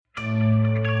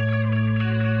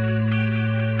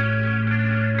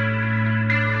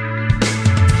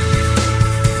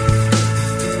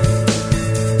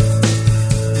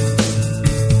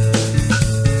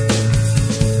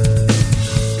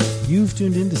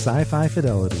Sci-Fi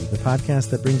Fidelity, the podcast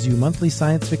that brings you monthly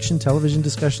science fiction television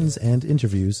discussions and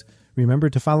interviews. Remember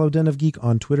to follow Den of Geek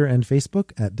on Twitter and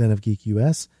Facebook at Den of Geek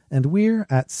US, and we're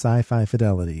at Sci-Fi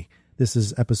Fidelity. This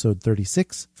is episode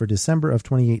 36 for December of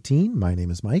 2018. My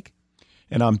name is Mike.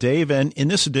 And I'm Dave, and in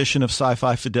this edition of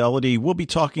Sci-Fi Fidelity, we'll be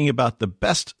talking about the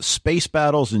best space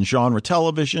battles in genre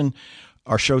television.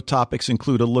 Our show topics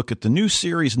include a look at the new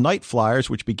series Nightflyers,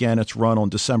 which began its run on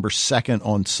December 2nd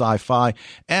on Sci-Fi,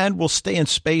 and we'll stay in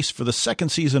space for the second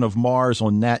season of Mars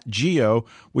on Nat Geo,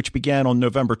 which began on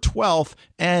November 12th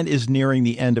and is nearing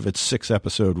the end of its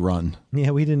 6-episode run.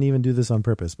 Yeah, we didn't even do this on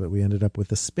purpose, but we ended up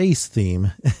with a space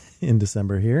theme in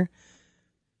December here.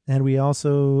 And we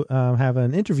also have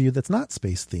an interview that's not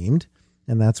space themed,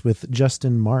 and that's with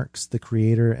Justin Marks, the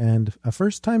creator and a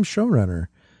first-time showrunner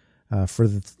for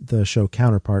the show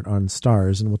Counterpart on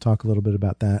Stars, and we'll talk a little bit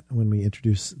about that when we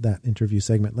introduce that interview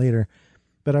segment later.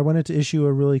 But I wanted to issue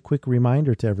a really quick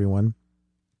reminder to everyone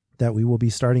that we will be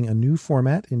starting a new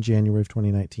format in January of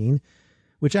 2019,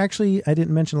 which actually I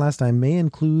didn't mention last time may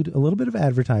include a little bit of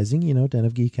advertising. You know, Den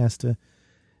of Geek has to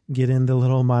get in the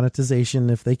little monetization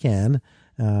if they can.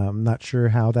 I'm not sure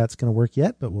how that's going to work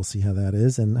yet, but we'll see how that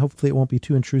is. And hopefully it won't be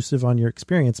too intrusive on your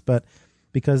experience, but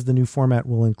because the new format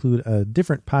will include a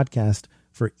different podcast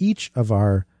for each of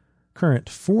our current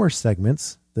 4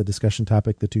 segments, the discussion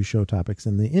topic, the 2 show topics,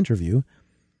 and the interview.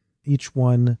 Each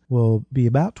one will be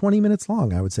about 20 minutes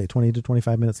long, I would say, 20 to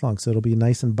 25 minutes long. So it'll be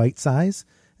nice and bite size,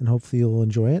 and hopefully you'll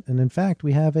enjoy it. And in fact,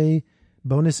 we have a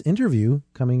bonus interview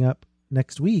coming up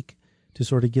next week to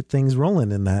sort of get things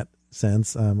rolling in that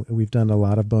sense. We've done a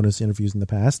lot of bonus interviews in the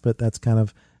past, but that's kind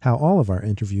of how all of our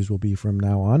interviews will be from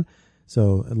now on.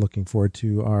 So looking forward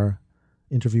to our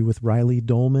interview with Riley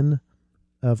Dolman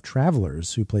of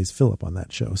Travelers, who plays Philip on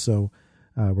that show. So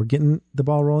we're getting the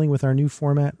ball rolling with our new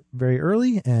format very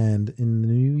early, and in the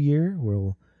new year,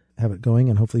 we'll have it going,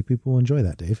 and hopefully people will enjoy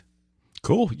that, Dave.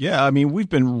 Cool. Yeah, I mean, we've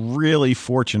been really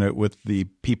fortunate with the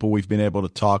people we've been able to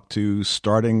talk to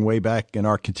starting way back in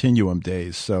our Continuum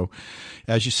days. So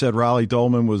as you said, Riley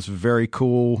Dolman was very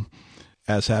cool,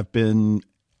 as have been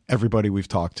everybody we've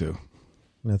talked to.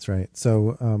 That's right.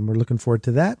 So we're looking forward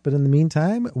to that. But in the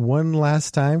meantime, one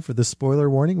last time for the spoiler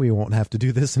warning. We won't have to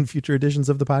do this in future editions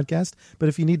of the podcast. But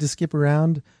if you need to skip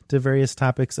around to various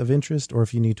topics of interest, or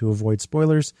if you need to avoid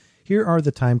spoilers, here are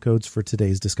the time codes for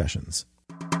today's discussions.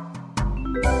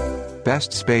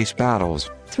 Best space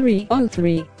battles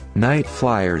 303,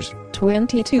 Nightflyers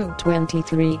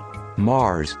 2223,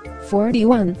 Mars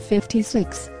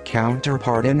 4156,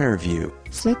 Counterpart interview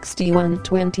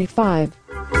 6125.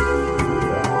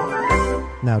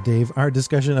 Now, Dave, our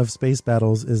discussion of space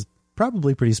battles is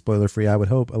probably pretty spoiler-free. I would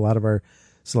hope. A lot of our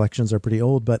selections are pretty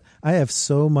old, but I have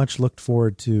so much looked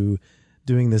forward to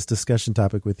doing this discussion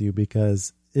topic with you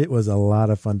because it was a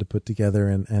lot of fun to put together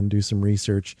and do some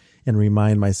research and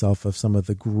remind myself of some of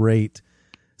the great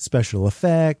special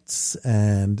effects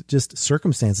and just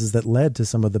circumstances that led to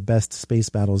some of the best space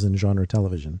battles in genre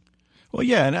television. Well,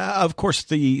 yeah, and of course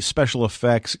the special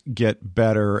effects get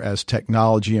better as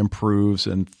technology improves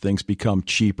and things become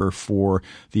cheaper for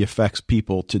the effects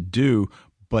people to do.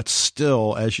 But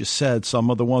still, as you said, some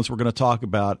of the ones we're going to talk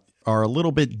about are a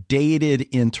little bit dated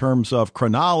in terms of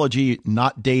chronology,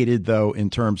 not dated, though, in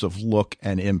terms of look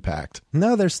and impact.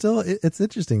 No, they're still, it's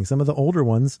interesting. Some of the older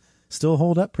ones still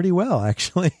hold up pretty well,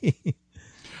 actually.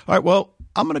 All right, well,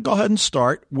 I'm going to go ahead and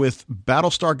start with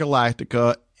Battlestar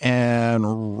Galactica.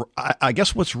 And I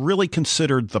guess what's really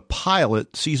considered the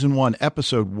pilot, season 1,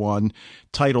 episode 1,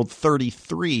 titled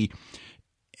 33.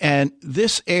 And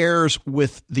this airs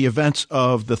with the events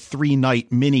of the 3-night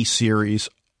miniseries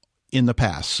in the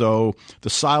past. So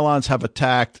the Cylons have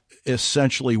attacked,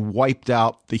 essentially wiped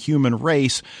out the human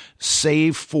race,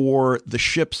 save for the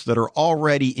ships that are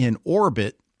already in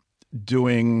orbit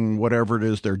doing whatever it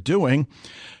is they're doing.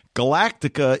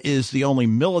 Galactica is the only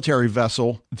military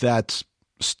vessel that's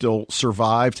still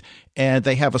survived, and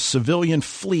they have a civilian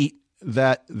fleet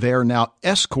that they're now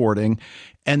escorting.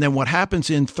 And then what happens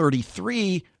in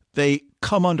 33, they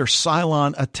come under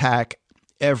Cylon attack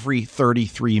every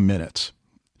 33 minutes.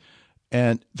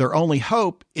 And their only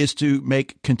hope is to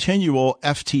make continual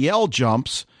FTL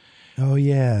jumps. Oh,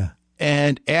 yeah.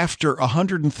 And after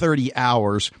 130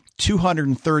 hours,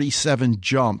 237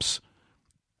 jumps,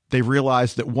 they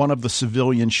realize that one of the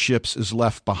civilian ships is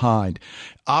left behind.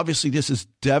 Obviously, this is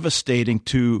devastating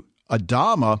to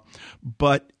Adama,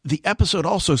 but the episode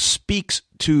also speaks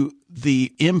to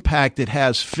the impact it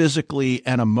has physically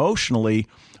and emotionally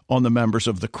on the members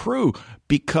of the crew,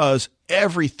 because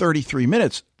every 33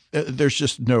 minutes, there's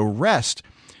just no rest.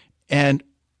 And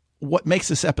what makes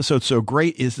this episode so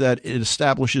great is that it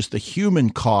establishes the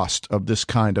human cost of this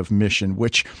kind of mission,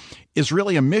 which is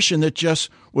really a mission that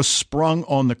just was sprung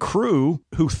on the crew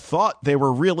who thought they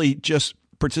were really just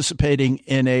participating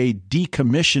in a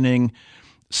decommissioning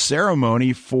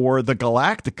ceremony for the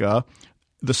Galactica,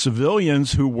 the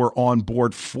civilians who were on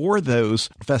board for those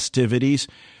festivities,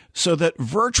 so that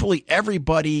virtually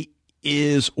everybody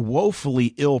is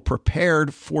woefully ill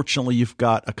prepared. Fortunately, you've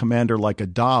got a commander like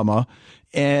Adama.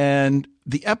 And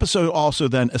the episode also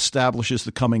then establishes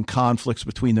the coming conflicts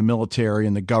between the military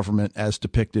and the government as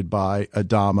depicted by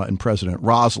Adama and President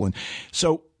Roslin.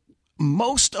 So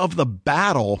most of the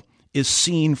battle is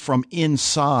seen from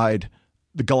inside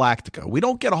the Galactica. We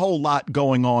don't get a whole lot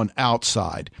going on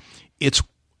outside. It's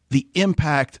the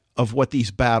impact of what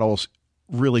these battles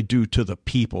really do to the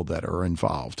people that are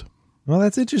involved. Well,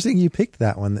 that's interesting you picked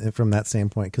that one from that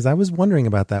standpoint, because I was wondering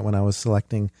about that when I was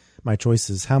selecting my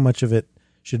choices, how much of it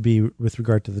should be with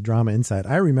regard to the drama inside.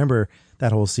 I remember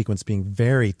that whole sequence being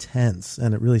very tense,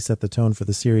 and it really set the tone for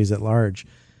the series at large.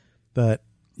 But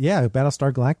yeah,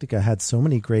 Battlestar Galactica had so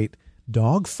many great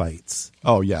dog fights.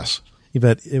 Oh, yes.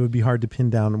 But it would be hard to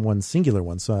pin down one singular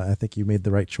one. So I think you made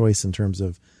the right choice in terms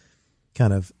of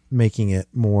kind of making it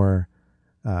more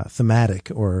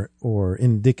thematic or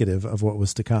indicative of what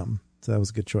was to come. So that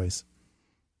was a good choice.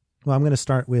 Well, I'm going to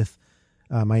start with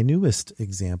my newest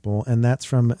example, and that's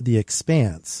from The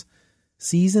Expanse.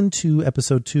 Season 2,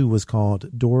 Episode 2 was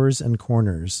called Doors and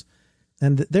Corners.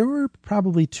 And there were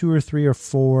probably 2 or 3 or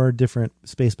 4 different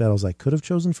space battles I could have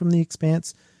chosen from The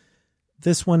Expanse.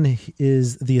 This one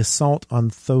is the assault on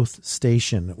Thoth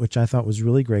Station, which I thought was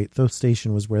really great. Thoth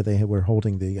Station was where they were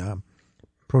holding the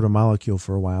proto-molecule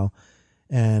for a while,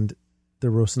 and the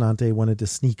Rocinante wanted to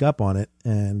sneak up on it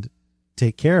and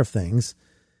take care of things.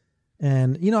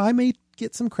 And, you know, I may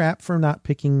get some crap for not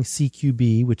picking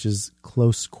CQB, which is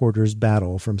Close Quarters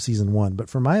Battle from Season 1. But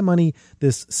for my money,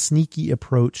 this sneaky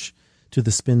approach to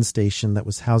the spin station that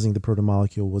was housing the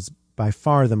proto-molecule was by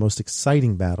far the most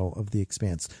exciting battle of The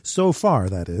Expanse. So far,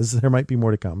 that is. There might be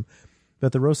more to come.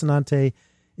 But the Rocinante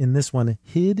in this one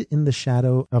hid in the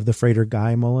shadow of the freighter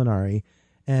Guy Molinari,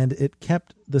 and it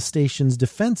kept the station's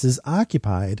defenses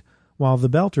occupied while the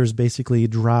Belters basically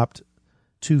dropped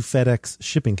 2 FedEx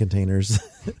shipping containers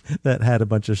that had a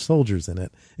bunch of soldiers in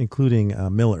it, including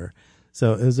Miller.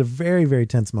 So it was a very, very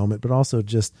tense moment, but also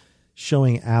just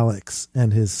showing Alex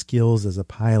and his skills as a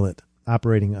pilot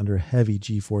operating under heavy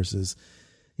G-forces,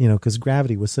 you know, because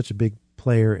gravity was such a big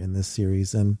player in this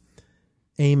series. And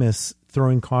Amos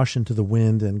throwing caution to the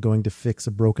wind and going to fix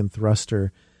a broken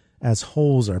thruster as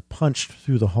holes are punched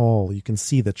through the hull. You can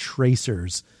see the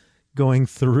tracers going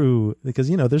through, because,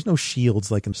 you know, there's no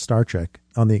shields like in Star Trek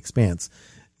on The Expanse.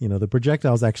 You know, the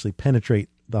projectiles actually penetrate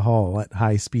the hull at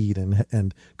high speed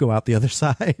and go out the other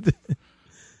side.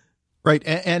 Right.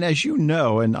 And as you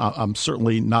know, and I'm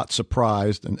certainly not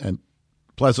surprised and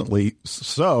pleasantly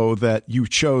so that you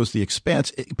chose The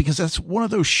Expanse, because that's one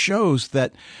of those shows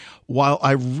that, while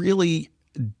I really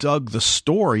dug the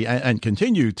story and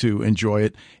continue to enjoy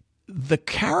it, the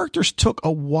characters took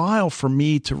a while for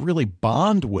me to really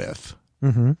bond with.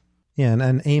 Mm-hmm. Yeah,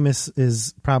 and Amos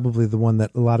is probably the one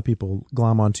that a lot of people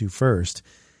glom onto first.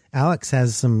 Alex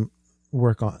has some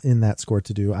work in that score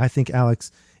to do. I think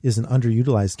Alex is an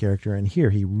underutilized character, and here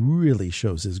he really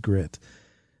shows his grit.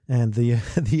 And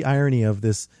the irony of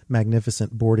this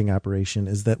magnificent boarding operation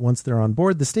is that once they're on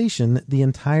board the station, the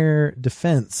entire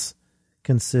defense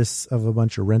consists of a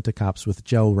bunch of rent-a-cops with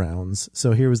gel rounds.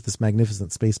 So here was this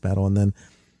magnificent space battle, and then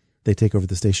they take over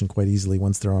the station quite easily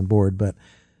once they're on board. But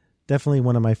definitely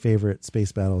one of my favorite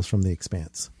space battles from The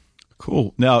Expanse.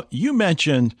 Cool. Now, you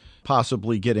mentioned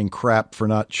possibly getting crap for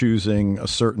not choosing a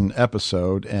certain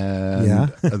episode, and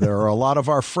there are a lot of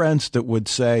our friends that would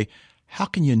say, how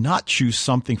can you not choose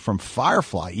something from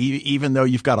Firefly, even though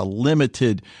you've got a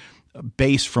limited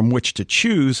base from which to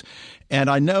choose? And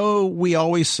I know we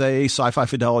always say Sci-Fi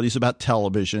Fidelity is about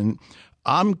television.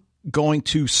 I'm going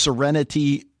to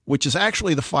Serenity, which is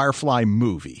actually the Firefly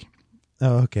movie.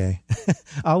 Oh, okay.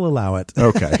 I'll allow it.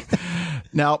 Okay.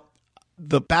 Now,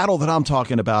 the battle that I'm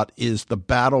talking about is the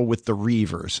battle with the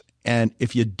Reavers. And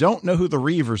if you don't know who the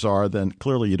Reavers are, then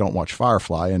clearly you don't watch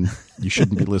Firefly, and you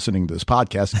shouldn't be listening to this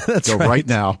podcast. That's Go right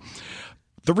now.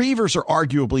 The Reavers are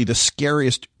arguably the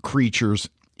scariest creatures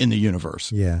in the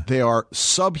universe. Yeah. They are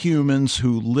subhumans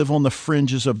who live on the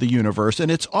fringes of the universe,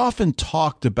 and it's often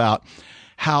talked about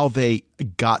how they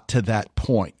got to that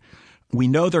point. We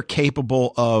know they're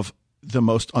capable of the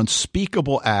most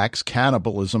unspeakable acts,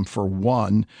 cannibalism for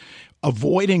one.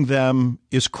 Avoiding them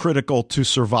is critical to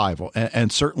survival.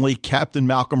 And certainly Captain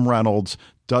Malcolm Reynolds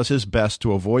does his best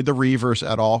to avoid the Reavers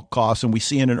at all costs. And we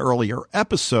see in an earlier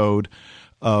episode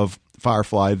of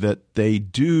Firefly that they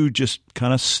do just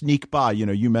kind of sneak by. You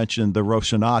know, you mentioned the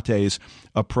Rocinante's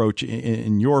approach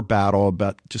in your battle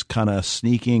about just kind of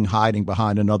sneaking, hiding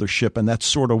behind another ship. And that's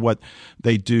sort of what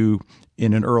they do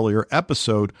in an earlier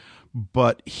episode.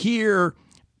 But here,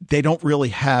 they don't really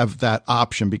have that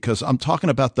option, because I'm talking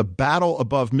about the battle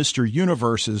above Mr.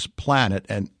 Universe's planet.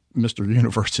 And Mr.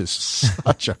 Universe is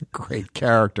such a great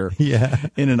character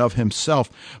in and of himself.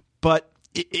 But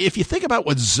if you think about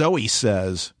what Zoe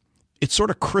says, it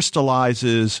sort of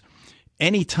crystallizes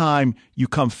anytime you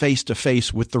come face to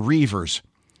face with the Reavers.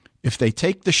 If they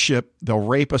take the ship, they'll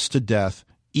rape us to death,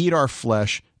 eat our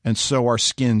flesh, and sew our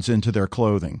skins into their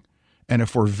clothing. And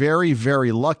if we're very,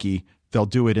 very lucky, they'll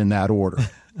do it in that order.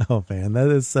 Oh, man, that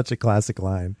is such a classic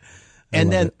line. And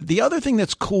then the other thing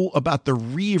that's cool about the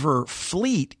Reaver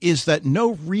fleet is that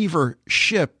no Reaver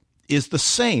ship is the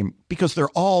same, because they're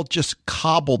all just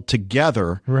cobbled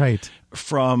together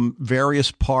from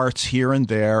various parts here and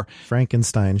there.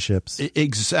 Frankenstein ships.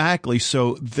 Exactly.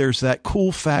 So there's that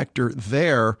cool factor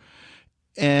there.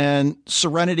 And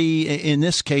Serenity, in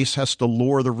this case, has to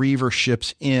lure the Reaver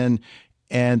ships in,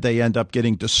 and they end up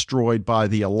getting destroyed by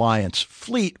the Alliance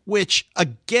fleet, which,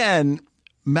 again,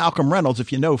 Malcolm Reynolds,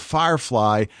 if you know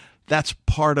Firefly, that's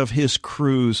part of his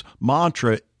crew's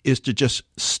mantra, is to just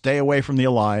stay away from the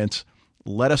Alliance,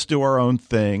 let us do our own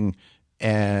thing,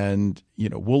 and, you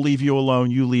know, we'll leave you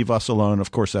alone, you leave us alone. Of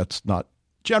course, that's not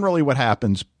generally what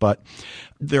happens, but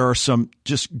there are some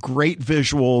just great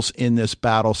visuals in this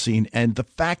battle scene, and the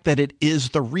fact that it is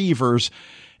the Reavers.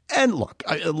 And look,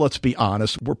 let's be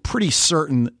honest, we're pretty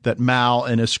certain that Mal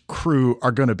and his crew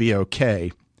are going to be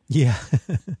okay. Yeah.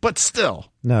 But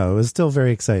still. No, it was still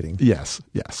very exciting. Yes.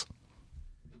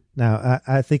 Now,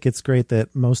 I think it's great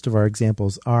that most of our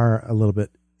examples are a little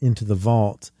bit into the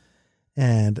vault.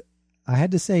 And I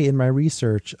had to say, in my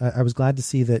research, I was glad to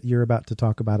see that you're about to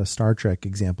talk about a Star Trek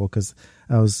example, because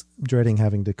I was dreading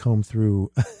having to comb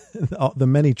through the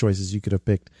many choices you could have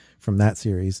picked from that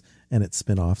series and its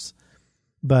spinoffs.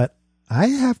 But I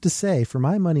have to say, for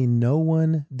my money, no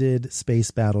one did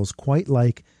space battles quite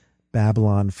like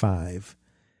Babylon 5.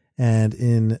 And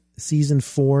in season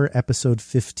 4, episode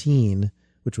 15,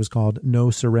 which was called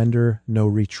No Surrender, No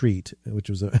Retreat,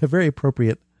 which was a very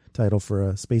appropriate title for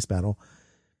a space battle,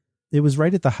 it was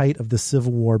right at the height of the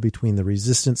civil war between the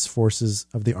resistance forces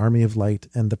of the Army of Light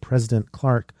and the President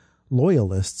Clark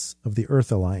loyalists of the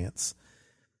Earth Alliance.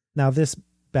 Now, this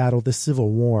battle, this civil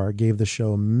war, gave the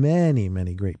show many,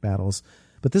 many great battles,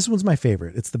 but this one's my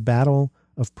favorite. It's the Battle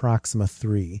of Proxima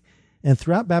 3. And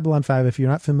throughout Babylon 5, if you're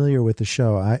not familiar with the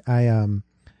show, I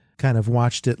kind of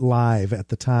watched it live at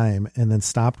the time and then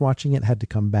stopped watching it, had to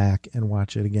come back and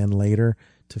watch it again later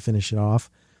to finish it off.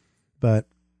 But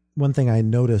one thing I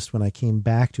noticed when I came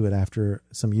back to it after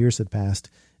some years had passed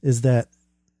is that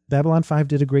Babylon 5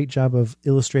 did a great job of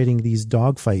illustrating these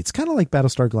dogfights, kind of like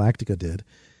Battlestar Galactica did,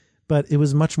 but it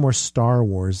was much more Star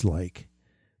Wars-like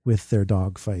with their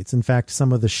dogfights. In fact,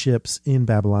 some of the ships in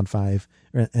Babylon 5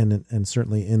 and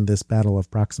certainly in this Battle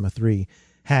of Proxima 3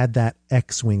 had that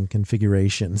X-Wing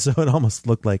configuration. So it almost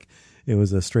looked like it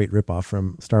was a straight ripoff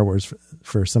from Star Wars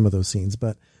for some of those scenes.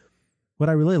 But what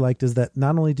I really liked is that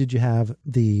not only did you have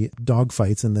the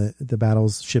dogfights and the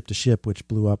battles ship to ship, which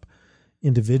blew up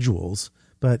individuals,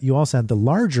 but you also had the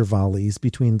larger volleys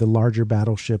between the larger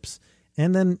battleships,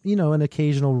 and then, you know, an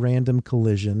occasional random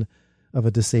collision of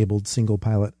a disabled single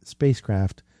pilot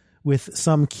spacecraft with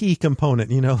some key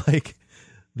component, you know, like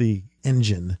the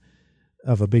engine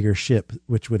of a bigger ship,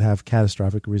 which would have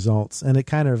catastrophic results. And it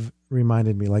kind of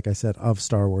reminded me, like I said, of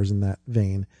Star Wars in that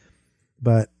vein.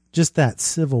 But just that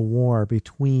civil war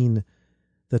between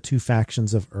the two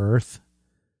factions of Earth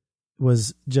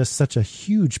was just such a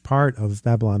huge part of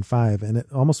Babylon 5. And it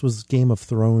almost was Game of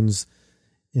Thrones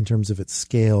in terms of its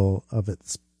scale, of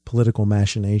its political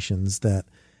machinations, that,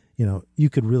 you know, you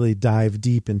could really dive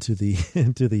deep into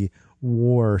the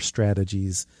war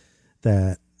strategies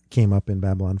that came up in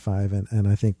Babylon 5. And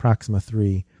I think Proxima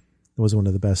 3 was one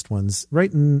of the best ones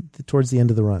towards the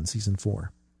end of the run, season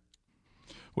 4.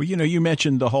 Well, you know, you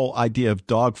mentioned the whole idea of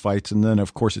dogfights, and then,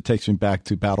 of course, it takes me back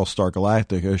to Battlestar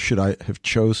Galactica. Should I have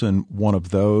chosen one of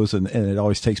those? And it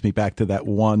always takes me back to that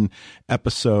one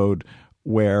episode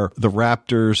where the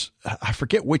Raptors, I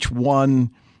forget which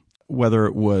one, whether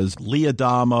it was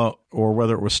Leodama or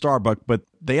whether it was Starbuck, but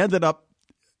they ended up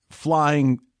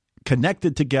flying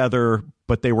connected together,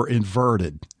 but they were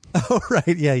inverted. Oh,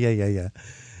 right. Yeah.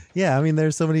 Yeah, I mean,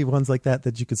 there's so many ones like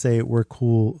that you could say were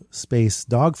cool space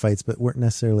dogfights, but weren't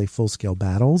necessarily full-scale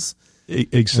battles.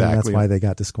 Exactly. And that's why they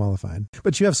got disqualified.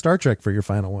 But you have Star Trek for your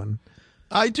final one.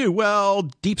 I do. Well,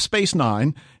 Deep Space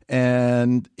Nine,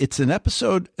 and it's an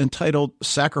episode entitled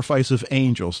Sacrifice of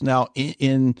Angels. Now,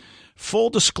 in full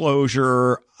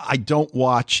disclosure, I don't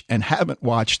watch and haven't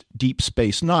watched Deep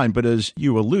Space Nine, but as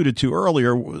you alluded to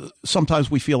earlier, sometimes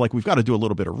we feel like we've got to do a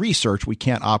little bit of research. We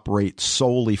can't operate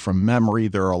solely from memory.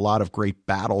 There are a lot of great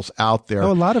battles out there.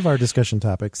 Oh, a lot of our discussion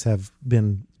topics have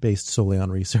been based solely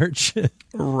on research.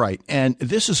 Right. And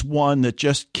this is one that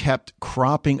just kept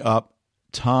cropping up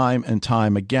time and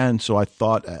time again. So I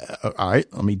thought, all right,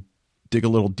 let me dig a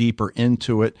little deeper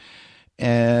into it.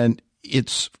 And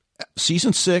it's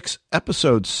season 6,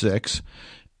 episode 6.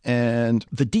 And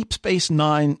the Deep Space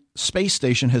Nine space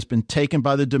station has been taken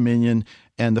by the Dominion,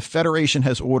 and the Federation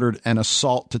has ordered an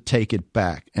assault to take it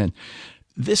back. And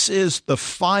this is the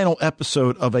final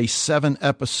episode of a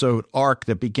 7-episode arc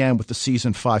that began with the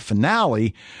season 5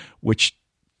 finale, which,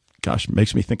 gosh,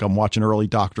 makes me think I'm watching early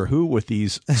Doctor Who with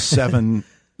these 7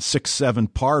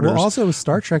 parters. Well, also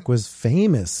Star Trek was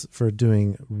famous for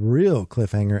doing real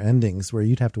cliffhanger endings where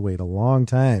you'd have to wait a long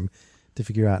time to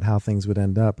figure out how things would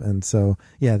end up. And so,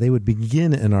 yeah, they would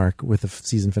begin an arc with a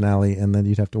season finale, and then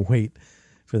you'd have to wait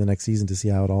for the next season to see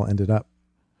how it all ended up.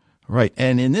 Right.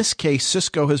 And in this case,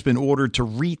 Cisco has been ordered to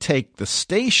retake the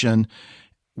station,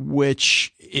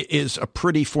 which is a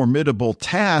pretty formidable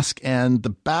task, and the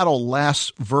battle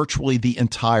lasts virtually the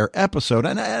entire episode.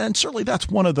 And certainly that's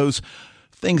one of those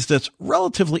things that's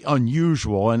relatively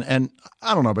unusual. And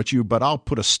I don't know about you, but I'll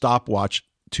put a stopwatch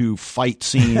to fight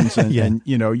scenes. And, Yeah. and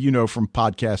you know, from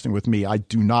podcasting with me, I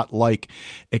do not like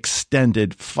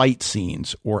extended fight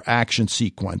scenes or action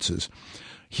sequences.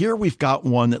 Here we've got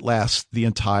one that lasts the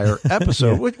entire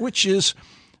episode, which is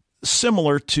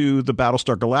similar to the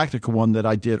Battlestar Galactica one that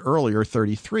I did earlier,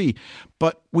 33.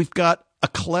 But we've got a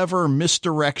clever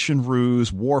misdirection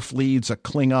ruse. Worf leads a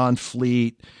Klingon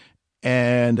fleet,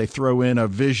 and they throw in a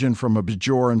vision from a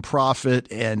Bajoran prophet,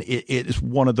 and it is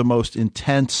one of the most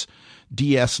intense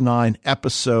DS9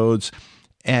 episodes.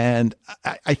 And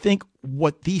I think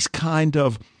what these kind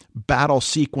of battle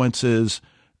sequences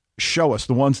show us,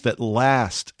 the ones that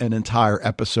last an entire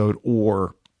episode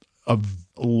or a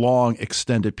long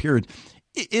extended period,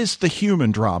 is the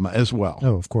human drama as well.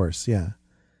 Oh, of course. Yeah.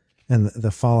 And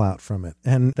the fallout from it.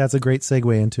 And that's a great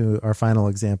segue into our final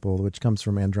example, which comes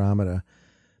from Andromeda,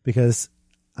 because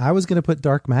I was going to put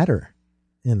dark matter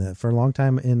in that. For a long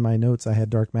time in my notes, I had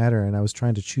dark matter, and I was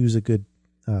trying to choose a good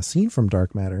scene from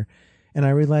dark matter. And I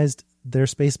realized their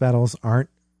space battles aren't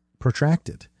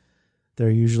protracted. They're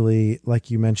usually,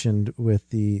 like you mentioned with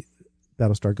the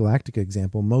Battlestar Galactica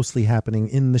example, mostly happening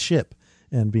in the ship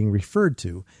and being referred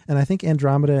to. And I think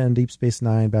Andromeda and Deep Space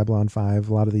Nine, Babylon 5,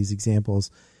 a lot of these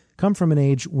examples come from an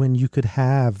age when you could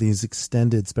have these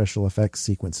extended special effects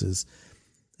sequences,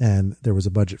 and there was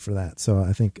a budget for that. So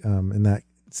I think in that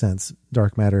sense,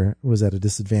 dark matter was at a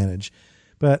disadvantage.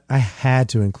 But I had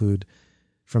to include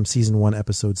from season 1,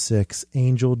 episode 6,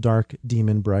 Angel, Dark,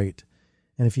 Demon, Bright.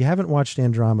 And if you haven't watched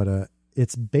Andromeda,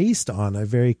 it's based on a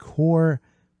very core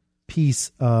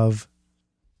piece of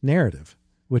narrative,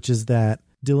 which is that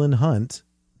Dylan Hunt,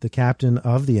 the captain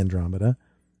of the Andromeda,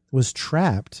 was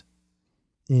trapped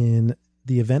in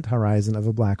the event horizon of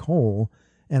a black hole.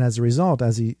 And as a result,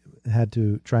 as he had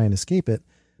to try and escape it,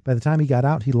 by the time he got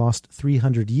out, he lost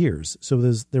 300 years. So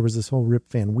there was this whole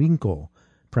Rip Van Winkle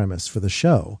premise for the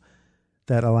show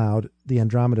that allowed the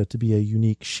Andromeda to be a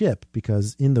unique ship,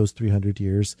 because in those 300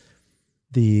 years,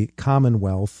 the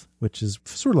Commonwealth, which is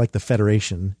sort of like the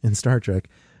Federation in Star Trek,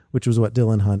 which was what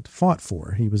Dylan Hunt fought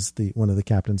for. He was one of the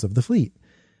captains of the fleet.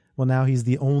 Well, now he's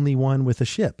the only one with a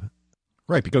ship.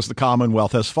 Right, because the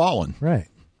Commonwealth has fallen. Right.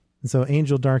 And so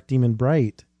Angel, Dark, Demon,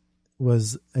 Bright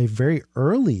was a very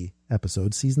early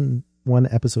episode, season 1,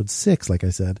 episode 6, like I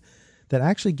said, that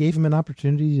actually gave him an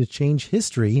opportunity to change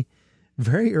history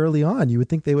very early on. You would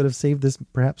think they would have saved this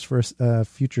perhaps for a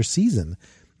future season.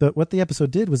 But what the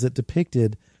episode did was it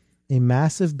depicted a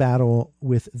massive battle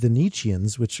with the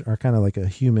Nietzscheans, which are kind of like a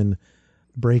human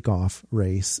break-off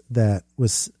race that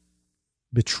was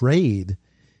betrayed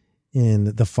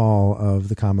in the fall of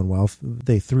the Commonwealth.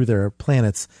 They threw their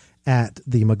planets at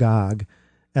the Magog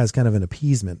as kind of an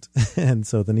appeasement. And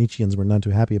so the Nietzscheans were none too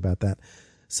happy about that.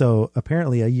 So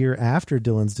apparently a year after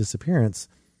Dylan's disappearance,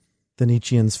 the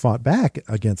Nietzscheans fought back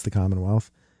against the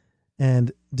Commonwealth,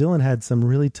 and Dylan had some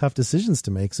really tough decisions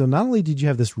to make. So not only did you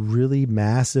have this really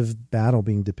massive battle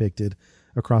being depicted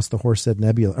across the Horsehead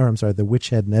Nebula, the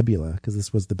Witchhead Nebula, because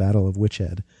this was the Battle of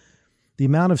Witchhead, the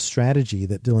amount of strategy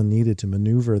that Dylan needed to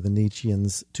maneuver the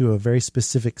Nietzscheans to a very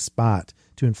specific spot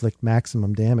to inflict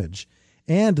maximum damage,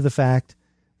 and the fact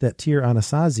that Tyr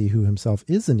Anasazi, who himself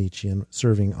is a Nietzschean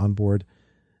serving on board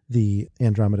the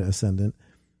Andromeda Ascendant,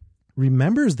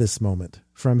 remembers this moment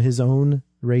from his own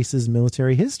race's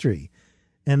military history.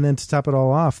 And then to top it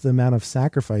all off, the amount of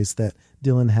sacrifice that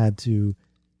Dylan had to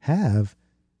have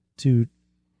to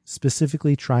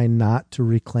specifically try not to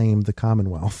reclaim the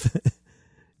Commonwealth.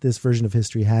 This version of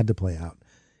history had to play out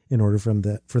in order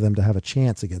for them to have a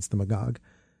chance against the Magog.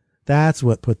 That's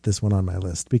what put this one on my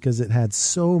list, because it had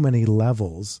so many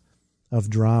levels of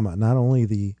drama, not only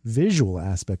the visual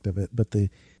aspect of it, but the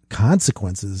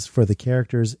consequences for the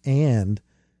characters and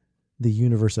the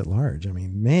universe at large. I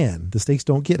mean, man, the stakes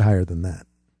don't get higher than that.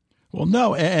 Well,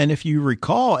 no. And if you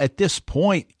recall, at this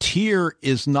point, Tyr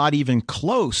is not even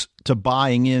close to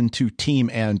buying into Team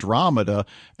Andromeda,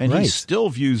 and he still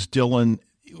views Dylan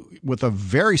with a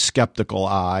very skeptical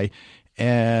eye.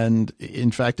 And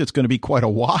in fact, it's going to be quite a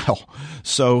while.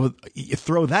 So you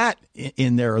throw that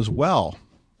in there as well.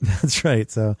 That's right.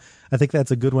 So I think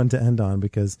that's a good one to end on,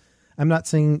 because I'm not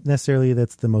saying necessarily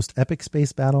that's the most epic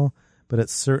space battle, but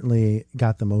it's certainly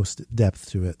got the most depth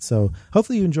to it. So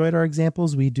hopefully you enjoyed our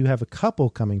examples. We do have a couple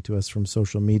coming to us from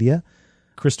social media.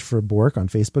 Christopher Bork on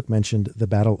Facebook mentioned the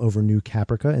battle over New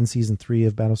Caprica in season 3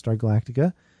 of Battlestar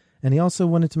Galactica. And he also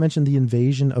wanted to mention the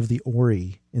invasion of the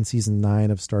Ori in season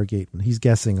 9 of Stargate. And he's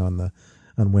guessing on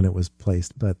when it was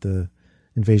placed, but the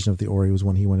invasion of the Ori was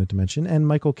one he wanted to mention. And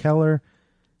Michael Keller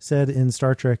said in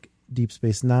Star Trek Deep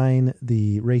Space Nine,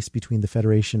 the race between the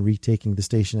Federation retaking the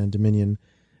station and Dominion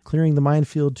clearing the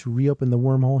minefield to reopen the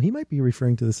wormhole. He might be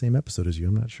referring to the same episode as you.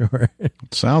 I'm not sure.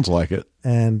 Sounds like it.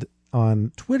 And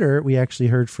on Twitter, we actually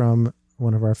heard from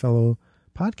one of our fellow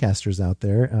podcasters out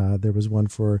there. There was one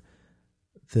for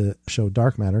the show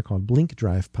Dark Matter called Blink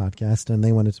Drive Podcast, and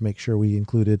they wanted to make sure we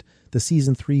included the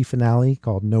season 3 finale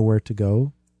called Nowhere to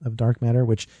Go of Dark Matter,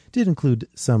 which did include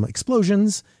some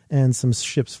explosions and some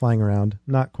ships flying around.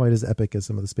 Not quite as epic as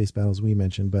some of the space battles we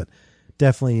mentioned, but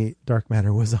definitely Dark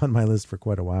Matter was on my list for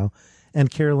quite a while. And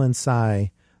Carolyn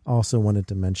Tsai also wanted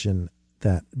to mention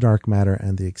that Dark Matter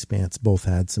and The Expanse both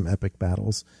had some epic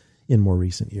battles in more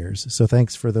recent years. So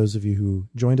thanks for those of you who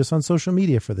joined us on social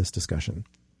media for this discussion.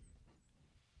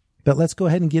 But let's go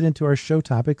ahead and get into our show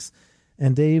topics.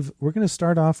 And Dave, we're going to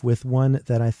start off with one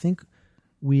that I think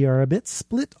we are a bit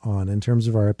split on in terms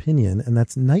of our opinion, and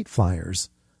that's Nightflyers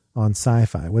on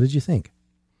Sci-Fi. What did you think?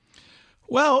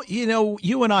 Well,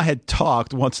 you and I had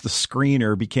talked once the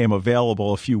screener became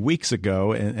available a few weeks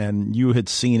ago, and you had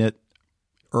seen it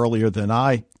earlier than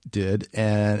I did.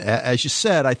 And as you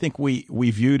said, I think we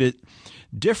viewed it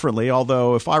differently,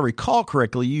 although if I recall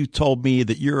correctly, you told me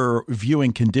that your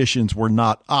viewing conditions were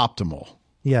not optimal.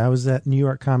 Yeah, I was at New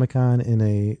York Comic Con in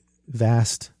a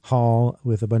vast hall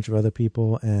with a bunch of other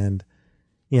people, and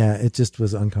yeah, it just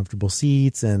was uncomfortable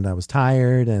seats, and I was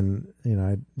tired, and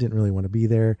I didn't really want to be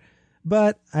there.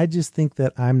 But I just think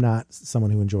that I'm not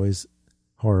someone who enjoys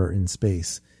horror in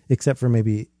space, except for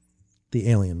maybe the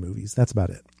Alien movies. That's about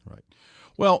it. Right.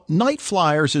 Well,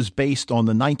 Nightflyers is based on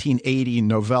the 1980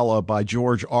 novella by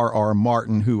George R.R.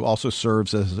 Martin, who also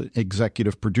serves as an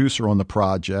executive producer on the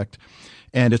project.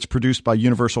 And it's produced by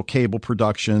Universal Cable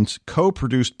Productions,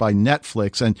 co-produced by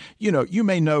Netflix. And, you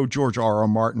may know George R.R.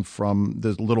 Martin from the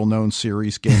little-known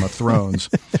series Game of Thrones.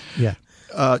 Yeah.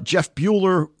 Jeff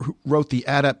Bueller wrote the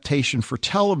adaptation for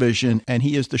television, and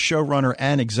he is the showrunner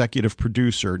and executive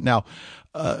producer. Now,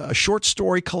 a short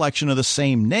story collection of the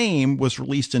same name was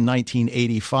released in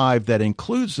 1985 that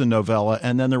includes the novella,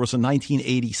 and then there was a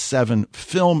 1987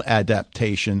 film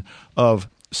adaptation of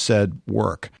said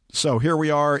work. So here we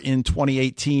are in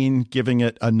 2018 giving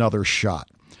it another shot.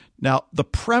 Now, the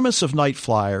premise of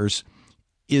Nightflyers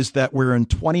is that we're in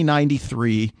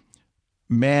 2093.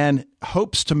 Man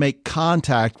hopes to make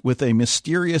contact with a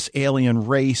mysterious alien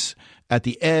race at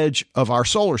the edge of our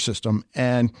solar system,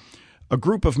 and a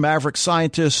group of maverick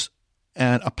scientists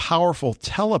and a powerful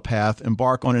telepath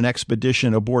embark on an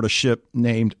expedition aboard a ship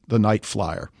named the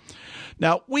Nightflyer.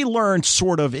 Now, we learned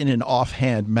sort of in an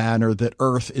offhand manner that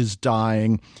Earth is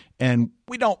dying, and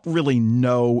we don't really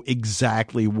know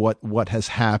exactly what has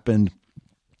happened,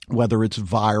 whether it's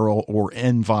viral or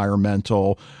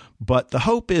environmental. But the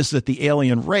hope is that the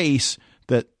alien race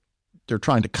that they're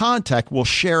trying to contact will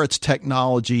share its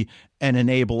technology and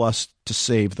enable us to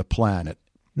save the planet.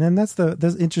 And that's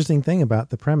the interesting thing about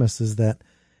the premise is that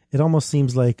it almost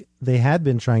seems like they had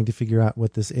been trying to figure out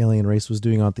what this alien race was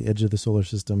doing on the edge of the solar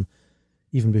system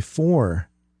even before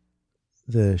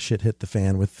the shit hit the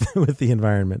fan with the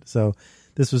environment. So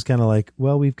this was kind of like,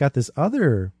 well, we've got this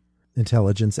other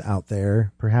intelligence out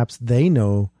there. Perhaps they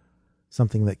know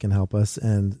something that can help us.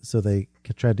 And so they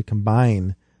tried to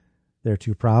combine their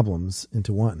two problems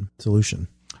into one solution.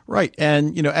 Right.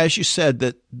 And, as you said,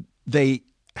 that they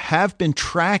have been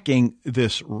tracking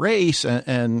this race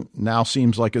and now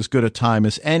seems like as good a time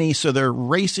as any. So they're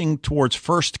racing towards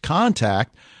first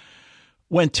contact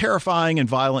when terrifying and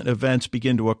violent events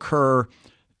begin to occur,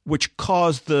 which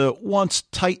cause the once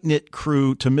tight-knit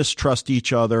crew to mistrust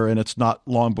each other, and it's not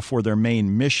long before their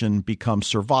main mission becomes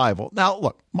survival. Now,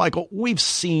 look, Michael, we've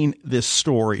seen this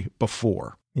story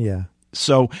before. Yeah.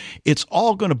 So it's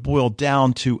all going to boil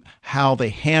down to how they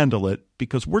handle it,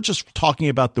 because we're just talking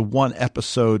about the one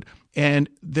episode, and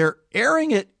they're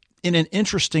airing it in an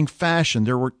interesting fashion.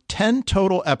 There were 10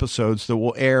 total episodes that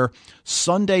will air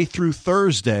Sunday through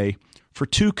Thursday for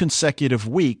 2 consecutive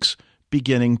weeks,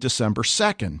 beginning December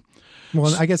 2nd.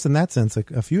 Well, I guess in that sense,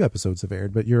 a few episodes have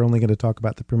aired, but you're only going to talk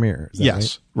about the premiere. Is that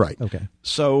Yes, right? Okay.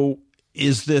 So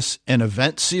is this an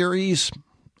event series?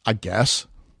 I guess.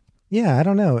 Yeah, I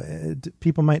don't know.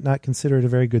 People might not consider it a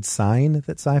very good sign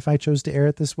that Sci-Fi chose to air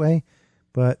it this way,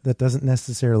 but that doesn't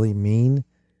necessarily mean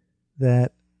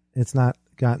that it's not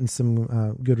gotten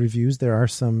some good reviews. There are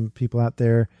some people out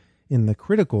there in the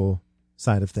critical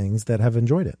side of things that have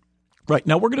enjoyed it. Right.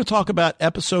 Now we're going to talk about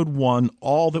episode 1,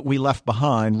 All That We Left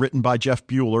Behind, written by Jeff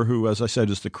Bueller, who, as I said,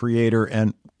 is the creator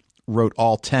and wrote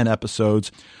all 10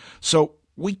 episodes. So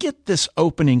we get this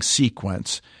opening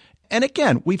sequence. And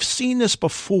again, we've seen this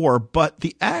before, but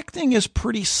the acting is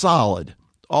pretty solid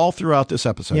all throughout this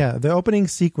episode. Yeah, the opening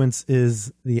sequence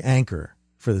is the anchor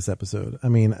for this episode. I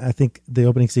mean, I think the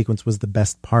opening sequence was the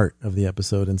best part of the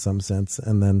episode in some sense,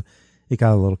 and then it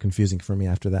got a little confusing for me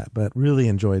after that, but really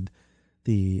enjoyed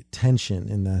the tension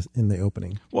in the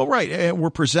opening. Well, right. And we're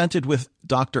presented with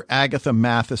Dr. Agatha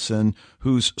Matheson,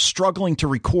 who's struggling to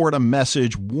record a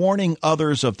message warning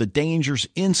others of the dangers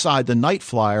inside the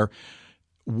Nightflyer,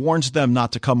 warns them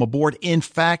not to come aboard. In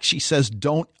fact, she says,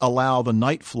 don't allow the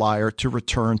Nightflyer to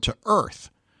return to Earth.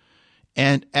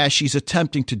 And as she's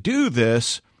attempting to do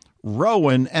this,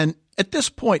 Rowan, and at this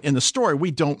point in the story, we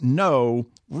don't know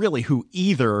really who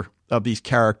either of these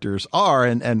characters are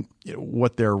and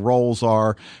what their roles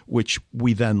are, which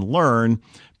we then learn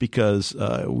because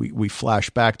we flash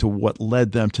back to what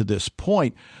led them to this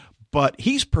point. But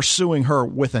he's pursuing her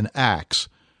with an axe,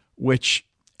 which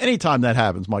anytime that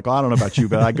happens, Michael, I don't know about you,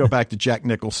 but I go back to Jack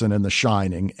Nicholson in The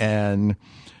Shining, and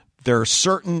there are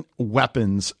certain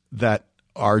weapons that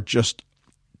are just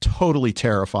totally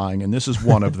terrifying, and this is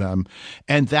one of them.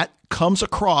 And that comes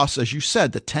across, as you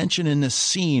said, the tension in this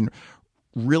scene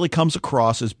really comes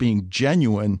across as being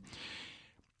genuine.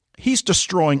 He's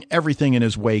destroying everything in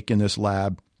his wake in this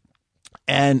lab,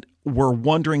 and we're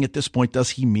wondering at this point,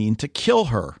 does he mean to kill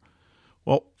her?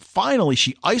 Well, finally,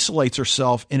 she isolates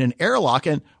herself in an airlock,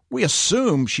 and we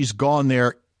assume she's gone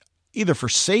there either for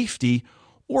safety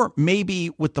or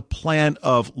maybe with the plan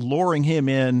of luring him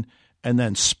in and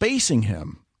then spacing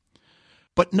him.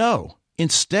 But no,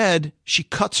 instead, she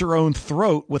cuts her own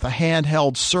throat with a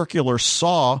handheld circular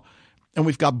saw, and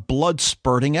we've got blood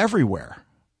spurting everywhere.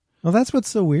 Well, that's what's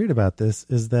so weird about this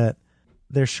is that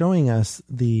they're showing us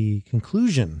the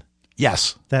conclusion.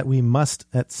 Yes. That we must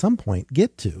at some point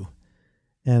get to.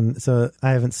 And so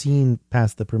I haven't seen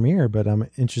past the premiere, but I'm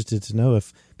interested to know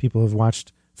if people have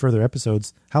watched further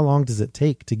episodes. How long does it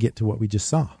take to get to what we just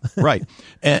saw? Right.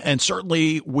 And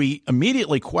certainly we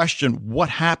immediately question what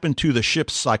happened to the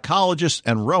ship's psychologist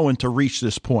and Rowan to reach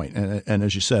this point. And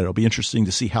as you said, it'll be interesting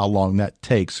to see how long that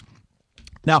takes.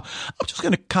 Now, I'm just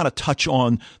going to kind of touch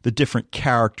on the different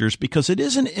characters because it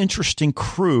is an interesting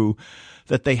crew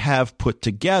that they have put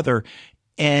together.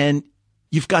 And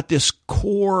you've got this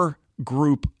core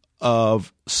group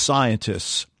of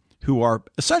scientists who are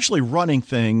essentially running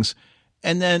things,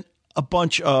 and then a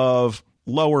bunch of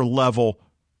lower level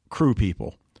crew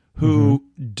people who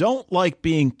don't like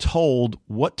being told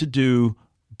what to do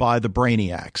by the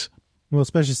brainiacs. Well,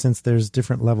 especially since there's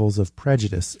different levels of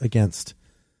prejudice against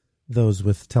those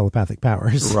with telepathic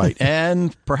powers. Right.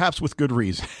 And perhaps with good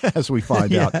reason, as we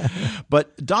find out.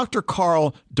 But Dr.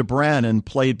 Carl DeBrannon,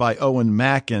 played by Owen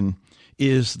Mackin,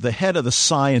 is the head of the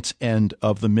science end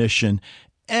of the mission.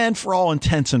 And for all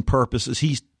intents and purposes,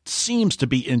 he seems to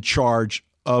be in charge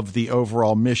of the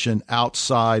overall mission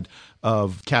outside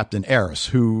of Captain Eris,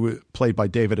 who played by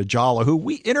David Ajala, who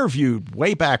we interviewed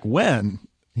way back when.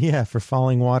 Yeah, for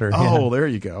Falling Water. Oh, yeah. There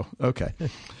you go. Okay.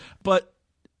 But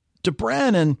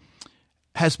DeBrannon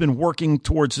has been working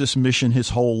towards this mission his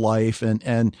whole life.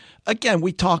 And again,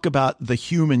 we talk about the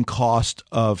human cost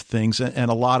of things, and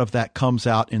a lot of that comes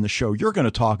out in the show. You're going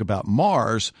to talk about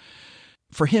Mars.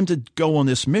 For him to go on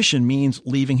this mission means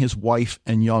leaving his wife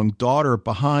and young daughter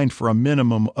behind for a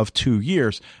minimum of 2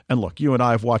 years. And look, you and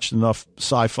I have watched enough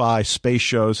sci-fi space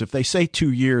shows. If they say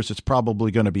 2 years, it's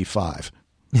probably going to be 5.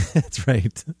 That's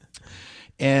right.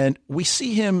 And we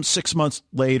see him 6 months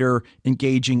later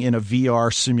engaging in a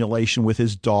VR simulation with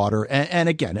his daughter. And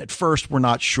again, at first, we're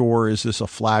not sure, is this a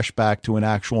flashback to an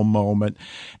actual moment?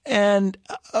 And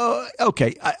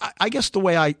okay, I guess the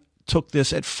way I took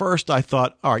this, at first I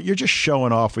thought, all right, you're just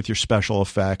showing off with your special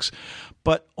effects.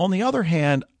 But on the other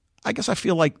hand, I guess I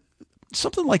feel like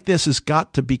something like this has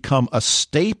got to become a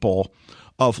staple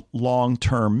of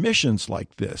long-term missions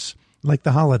like this. Like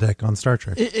the holodeck on Star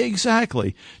Trek.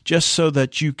 Exactly. Just so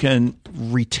that you can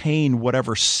retain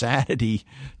whatever sanity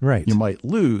you might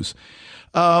lose.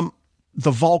 The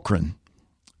Vulcan.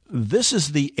 This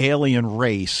is the alien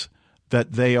race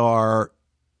that they are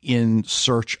in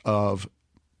search of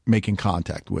making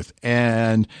contact with.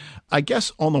 And I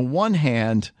guess on the one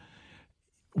hand,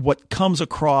 what comes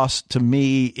across to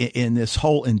me in this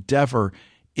whole endeavor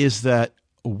is that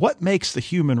what makes the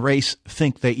human race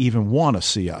think they even want to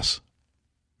see us?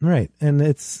 Right. And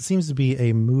it seems to be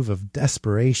a move of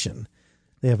desperation.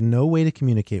 They have no way to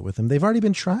communicate with them. They've already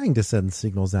been trying to send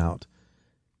signals out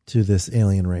to this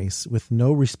alien race with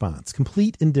no response,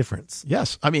 complete indifference.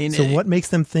 Yes. I mean, so what makes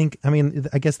them think, I mean,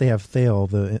 I guess they have Thale,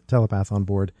 the telepath, on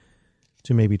board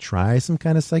to maybe try some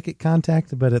kind of psychic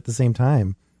contact, but at the same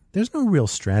time, there's no real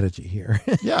strategy here.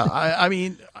 Yeah. I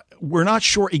mean, we're not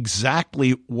sure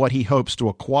exactly what he hopes to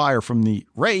acquire from the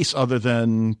race other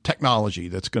than technology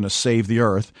that's going to save the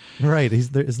Earth. Right.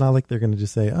 It's not like they're going to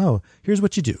just say, oh, here's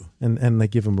what you do. And they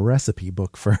give him a recipe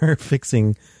book for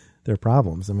fixing their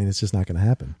problems. I mean, it's just not going to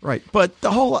happen. Right. But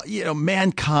the whole,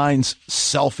 mankind's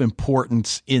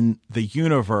self-importance in the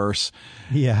universe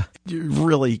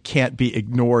really can't be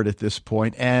ignored at this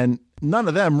point. And none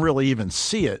of them really even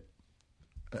see it,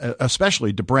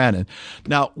 especially DeBrannon.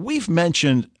 Now, we've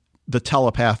mentioned the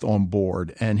telepath on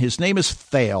board, and his name is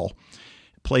Thale,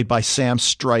 played by Sam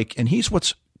Strike, and he's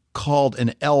what's called an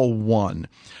L1.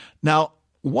 Now,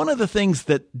 one of the things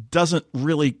that doesn't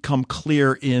really come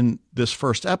clear in this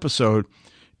first episode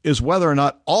is whether or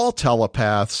not all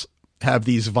telepaths have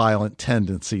these violent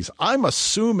tendencies. I'm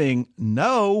assuming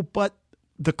no, but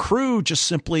the crew just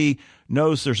simply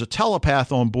knows there's a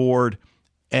telepath on board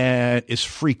and is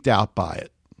freaked out by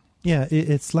it. Yeah,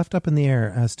 it's left up in the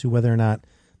air as to whether or not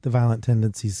the violent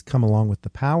tendencies come along with the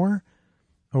power,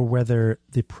 or whether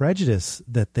the prejudice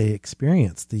that they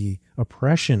experience, the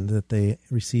oppression that they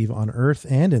receive on Earth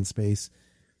and in space,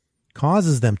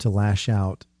 causes them to lash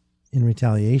out in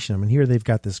retaliation. I mean, here they've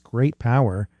got this great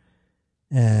power,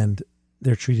 and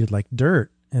they're treated like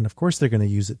dirt, and of course they're going to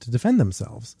use it to defend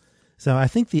themselves. So I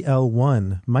think the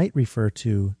L1 might refer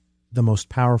to the most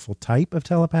powerful type of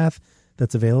telepath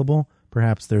that's available.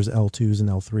 Perhaps there's L2s and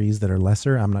L3s that are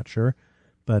lesser, I'm not sure.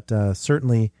 But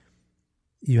certainly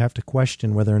you have to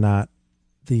question whether or not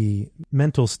the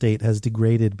mental state has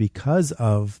degraded because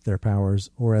of their powers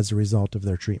or as a result of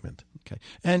their treatment. Okay.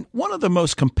 And one of the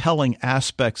most compelling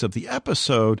aspects of the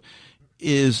episode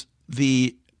is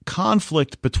the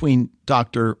conflict between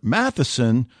Dr.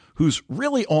 Matheson, who's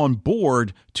really on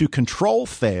board to control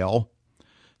Thale,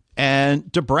 and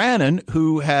DeBrannon,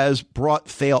 who has brought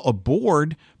Thale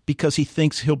aboard because he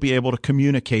thinks he'll be able to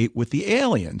communicate with the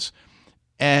aliens.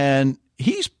 And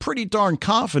he's pretty darn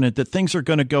confident that things are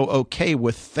going to go okay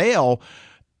with Thale,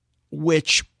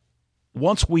 which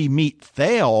once we meet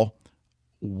Thale,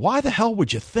 why the hell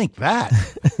would you think that?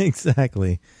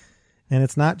 Exactly. And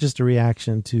it's not just a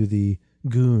reaction to the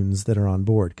goons that are on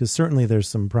board, because certainly there's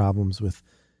some problems with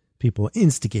people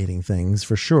instigating things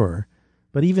for sure.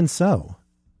 But even so,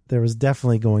 there was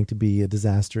definitely going to be a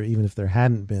disaster, even if there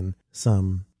hadn't been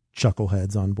some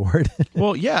chuckleheads on board.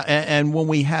 Well, yeah. And when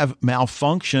we have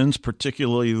malfunctions,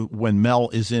 particularly when Mel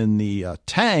is in the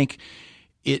tank,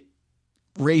 it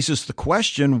raises the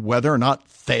question whether or not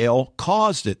Thale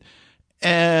caused it.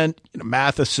 And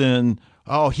Matheson,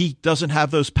 he doesn't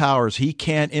have those powers. He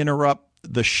can't interrupt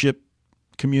the ship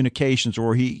communications,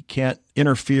 or he can't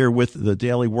interfere with the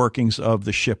daily workings of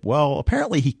the ship. Well,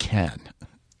 apparently he can.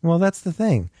 Well, that's the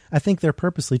thing. I think they're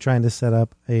purposely trying to set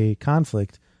up a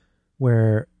conflict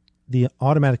where the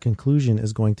automatic conclusion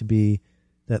is going to be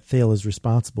that Thale is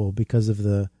responsible because of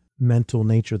the mental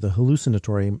nature, the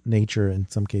hallucinatory nature in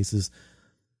some cases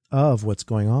of what's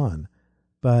going on.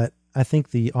 But I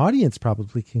think the audience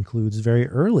probably concludes very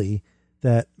early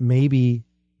that maybe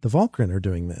the Vulcan are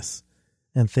doing this,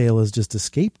 and Thale is just a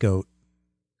scapegoat,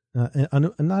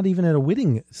 not even a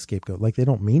witting scapegoat. Like, they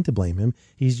don't mean to blame him.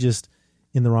 He's just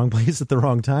in the wrong place at the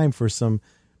wrong time for some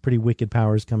pretty wicked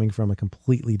powers coming from a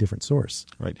completely different source.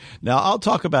 Right. Now, I'll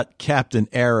talk about Captain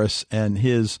Eris and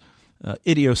his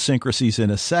idiosyncrasies in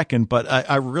a second, but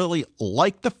I really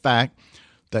like the fact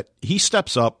that he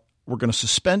steps up we're going to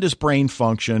suspend his brain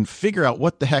function, figure out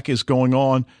what the heck is going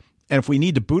on, and if we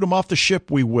need to boot him off the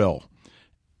ship, we will.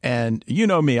 And you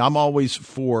know me, I'm always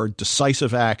for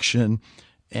decisive action,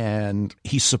 and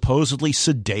he's supposedly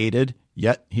sedated,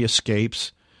 yet he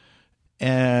escapes.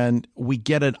 And we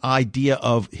get an idea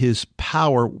of his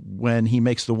power when he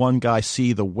makes the one guy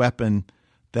see the weapon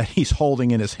that he's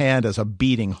holding in his hand as a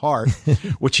beating heart,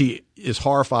 which he is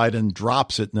horrified and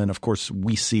drops it. And then, of course,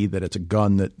 we see that it's a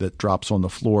gun that drops on the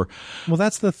floor. Well,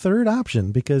 that's the third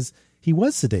option because he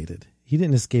was sedated. He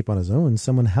didn't escape on his own.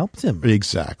 Someone helped him.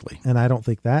 Exactly. And I don't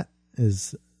think that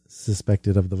is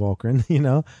suspected of the Vulcan, you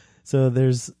know? So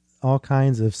there's all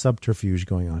kinds of subterfuge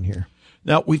going on here.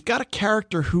 Now, we've got a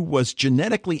character who was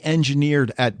genetically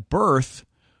engineered at birth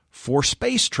for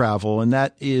space travel, and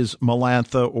that is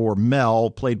Melantha, or Mel,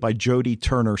 played by Jodie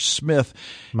Turner-Smith.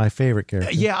 My favorite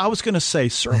character. Yeah, I was going to say,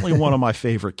 certainly one of my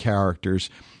favorite characters.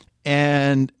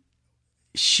 And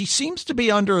she seems to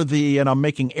be under the, and I'm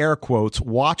making air quotes,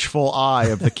 watchful eye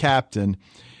of the captain.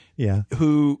 Yeah.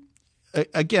 Who,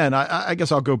 again, I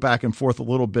guess I'll go back and forth a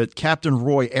little bit. Captain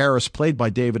Roy Aris, played by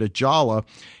David Ajala,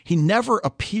 he never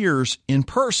appears in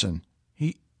person.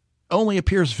 He only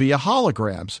appears via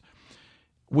holograms.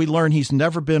 We learn he's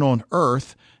never been on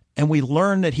Earth, and we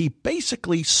learn that he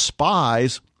basically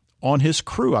spies on his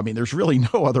crew. I mean, there's really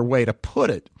no other way to put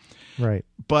it. Right.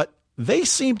 But they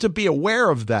seem to be aware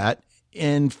of that.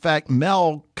 In fact,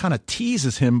 Mel kind of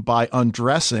teases him by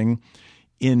undressing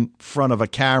in front of a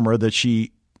camera that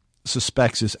she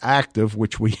suspects is active,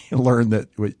 which we learn that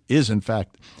it is, in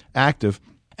fact, active.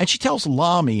 And she tells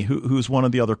Lamy, who's one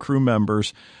of the other crew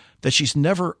members, that she's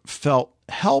never felt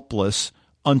helpless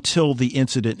until the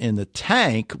incident in the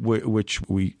tank, which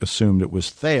we assumed it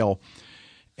was Thale,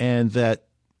 and that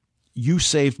you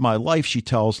saved my life, she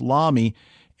tells Lamy.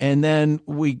 And then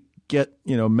we get,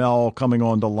 Mel coming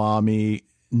on to Lamy,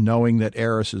 knowing that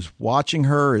Eris is watching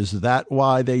her. Is that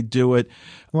why they do it?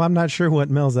 Well, I'm not sure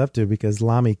what Mel's up to because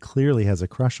Lamy clearly has a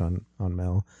crush on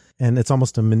Mel. And it's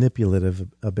almost a manipulative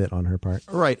a bit on her part.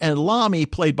 Right. And Lamy,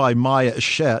 played by Maya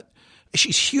Eshett,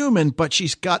 she's human, but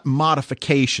she's got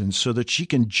modifications so that she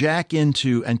can jack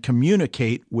into and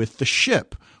communicate with the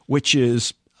ship, which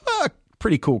is a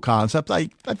pretty cool concept. I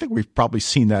think we've probably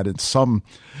seen that in some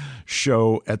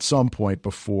show at some point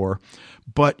before.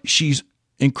 But she's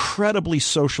incredibly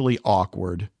socially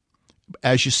awkward.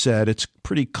 As you said, it's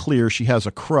pretty clear she has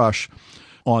a crush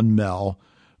on Mel.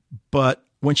 But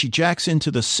when she jacks into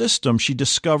the system, she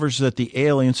discovers that the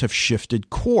aliens have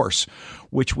shifted course,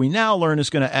 which we now learn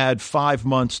is going to add 5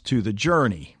 months to the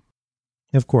journey.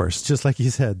 Of course, just like you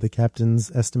said, the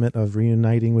captain's estimate of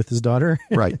reuniting with his daughter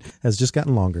right. has just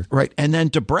gotten longer. Right. And then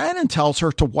DeBrannon tells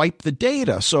her to wipe the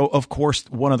data. So, of course,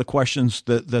 one of the questions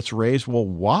that's raised, well,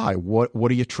 why? What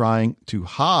are you trying to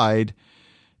hide?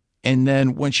 And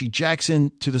then when she jacks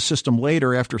into the system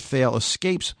later after Thale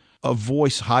escapes, a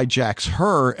voice hijacks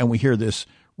her, and we hear this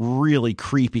really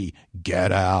creepy,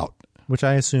 "Get out." Which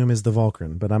I assume is the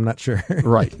Vulcan, but I'm not sure.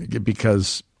 Right,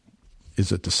 because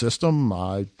is it the system?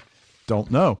 I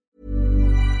don't know.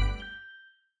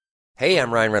 Hey,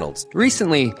 I'm Ryan Reynolds.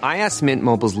 Recently, I asked Mint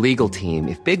Mobile's legal team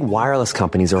if big wireless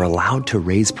companies are allowed to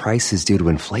raise prices due to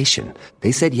inflation.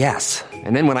 They said yes.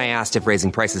 And then when I asked if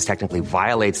raising prices technically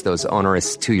violates those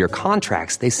onerous 2-year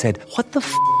contracts, they said, "What the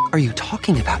f*** are you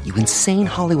talking about, you insane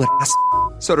Hollywood ass?"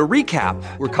 So to recap,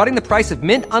 we're cutting the price of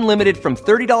Mint Unlimited from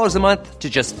 $30 a month to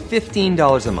just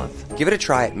 $15 a month. Give it a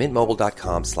try at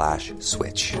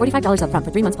mintmobile.com/switch. $45 up front for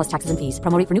 3 months plus taxes and fees.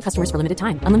 Promo rate for new customers for limited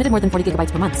time. Unlimited more than 40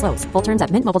 gigabytes per month. Slows full terms at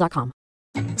mintmobile.com.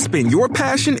 Spin your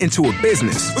passion into a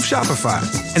business with Shopify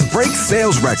and break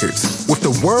sales records with the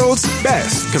world's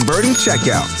best converting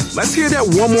checkout. Let's hear that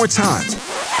one more time.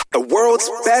 The world's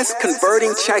best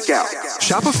converting checkout.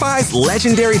 Shopify's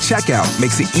legendary checkout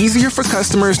makes it easier for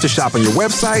customers to shop on your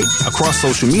website, across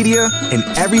social media, and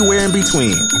everywhere in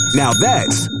between. Now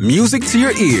that's music to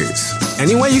your ears.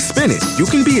 Any way you spin it, you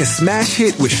can be a smash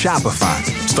hit with Shopify.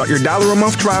 Start your $1 a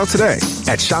month trial today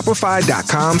at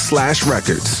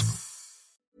shopify.com/records.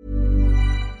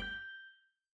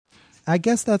 I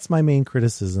guess that's my main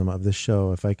criticism of the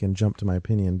show, if I can jump to my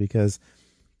opinion, because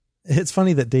it's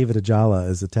funny that David Ajala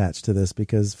is attached to this,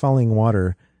 because Falling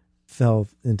Water fell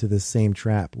into this same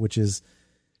trap, which is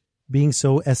being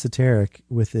so esoteric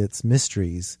with its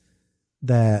mysteries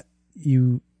that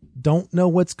you don't know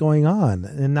what's going on,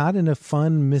 and not in a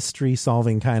fun mystery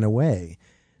solving kind of way.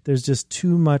 There's just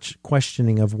too much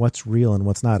questioning of what's real and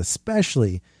what's not,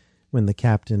 especially when the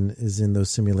captain is in those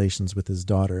simulations with his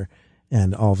daughter,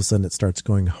 and all of a sudden it starts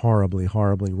going horribly,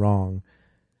 horribly wrong.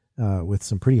 With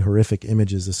some pretty horrific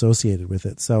images associated with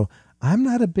it. So I'm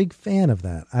not a big fan of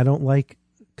that. I don't like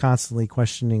constantly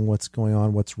questioning what's going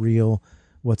on, what's real,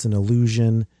 what's an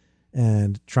illusion,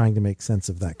 and trying to make sense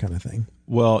of that kind of thing.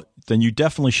 Well, then you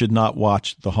definitely should not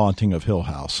watch The Haunting of Hill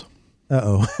House.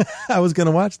 Uh-oh. I was going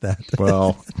to watch that.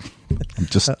 Well, I'm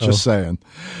just saying.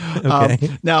 Okay.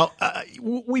 Now,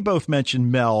 we both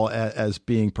mentioned Mel as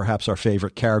being perhaps our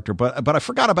favorite character, but I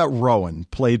forgot about Rowan,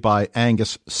 played by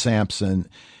Angus Sampson.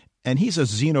 And he's a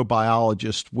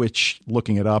xenobiologist, which,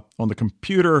 looking it up on the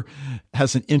computer,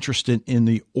 has an interest in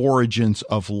the origins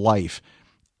of life.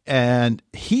 And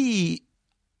he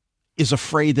is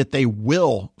afraid that they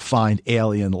will find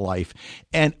alien life.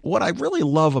 And what I really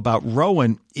love about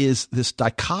Rowan is this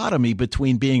dichotomy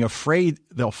between being afraid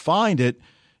they'll find it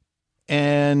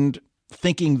and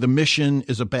thinking the mission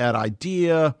is a bad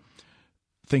idea,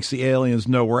 thinks the aliens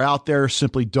know we're out there,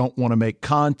 simply don't want to make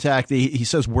contact. He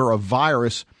says we're a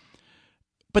virus.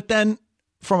 But then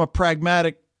from a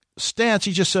pragmatic stance,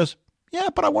 he just says, yeah,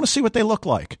 but I want to see what they look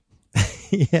like.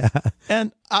 Yeah.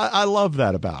 And I love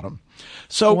that about him.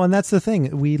 So, well, and that's the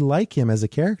thing. We like him as a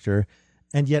character,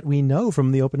 and yet we know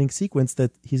from the opening sequence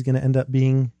that he's going to end up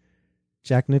being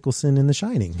Jack Nicholson in The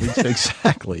Shining.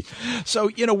 Exactly. So,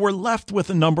 we're left with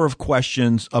a number of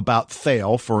questions about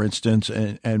Thale, for instance,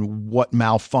 and what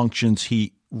malfunctions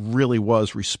he really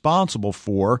was responsible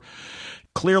for.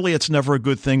 Clearly, it's never a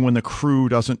good thing when the crew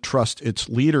doesn't trust its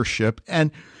leadership.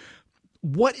 And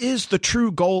what is the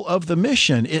true goal of the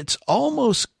mission? It's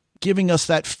almost giving us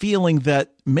that feeling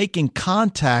that making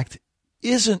contact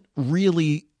isn't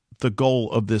really the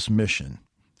goal of this mission.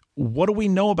 What do we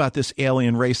know about this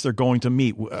alien race they're going to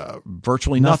meet?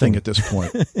 Virtually nothing at this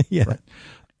point. Yeah. Right.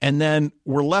 And then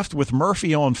we're left with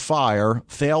Murphy on fire,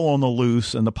 Thale on the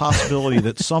loose, and the possibility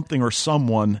that something or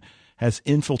someone has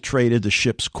infiltrated the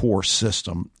ship's core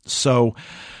system. So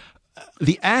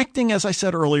the acting, as I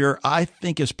said earlier, I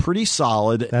think is pretty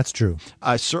solid. That's true.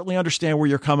 I certainly understand where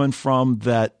you're coming from,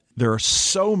 that there are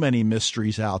so many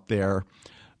mysteries out there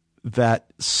that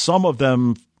some of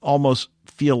them almost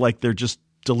feel like they're just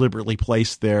deliberately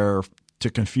placed there to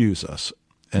confuse us.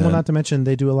 And well, not to mention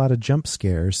they do a lot of jump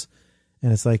scares.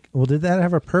 And it's like, well, did that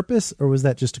have a purpose, or was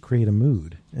that just to create a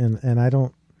mood? And I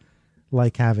don't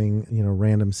like having,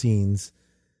 random scenes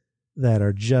that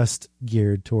are just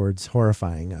geared towards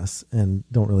horrifying us and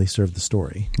don't really serve the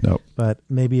story. Nope. But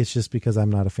maybe it's just because I'm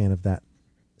not a fan of that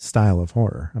style of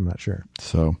horror. I'm not sure.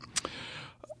 So,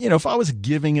 if I was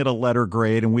giving it a letter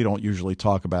grade, and we don't usually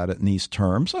talk about it in these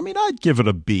terms, I'd give it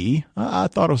a B. I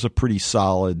thought it was a pretty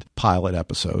solid pilot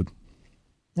episode.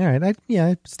 All right.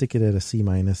 I'd stick it at a C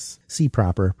minus, C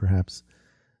proper, perhaps.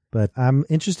 But I'm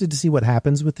interested to see what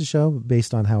happens with the show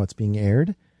based on how it's being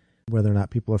aired, whether or not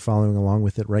people are following along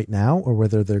with it right now or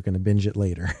whether they're going to binge it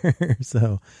later.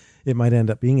 So it might end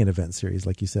up being an event series,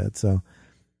 like you said. So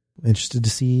interested to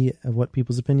see what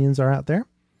people's opinions are out there.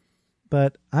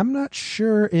 But I'm not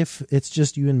sure if it's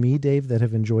just you and me, Dave, that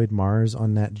have enjoyed Mars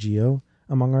on Nat Geo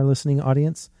among our listening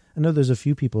audience. I know there's a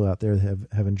few people out there that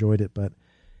have enjoyed it, but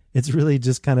it's really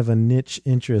just kind of a niche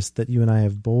interest that you and I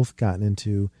have both gotten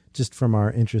into just from our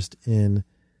interest in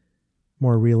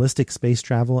more realistic space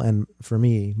travel. And for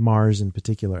me, Mars in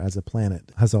particular as a planet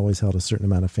has always held a certain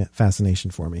amount of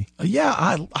fascination for me. Yeah,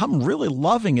 I'm really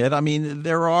loving it.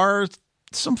 There are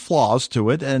some flaws to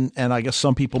it, and I guess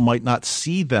some people might not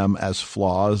see them as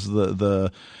flaws.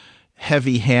 The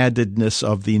heavy-handedness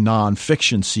of the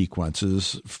nonfiction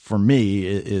sequences, for me,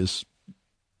 is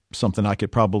something I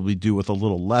could probably do with a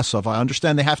little less of. I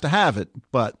understand they have to have it,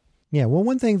 but... Yeah, well,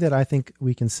 one thing that I think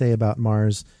we can say about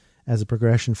Mars as a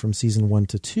progression from season 1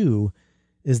 to 2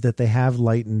 is that they have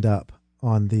lightened up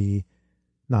on the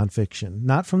nonfiction.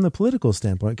 Not from the political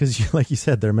standpoint, because like you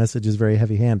said, their message is very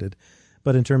heavy-handed,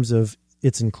 but in terms of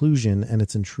its inclusion and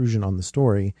its intrusion on the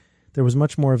story, there was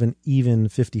much more of an even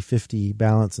 50-50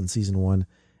 balance in season 1,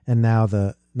 and now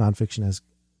the nonfiction has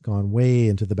gone way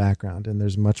into the background, and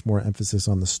there's much more emphasis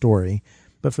on the story.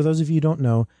 But for those of you who don't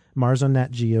know, Mars on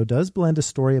Nat Geo does blend a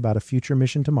story about a future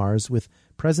mission to Mars with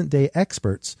present-day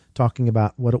experts talking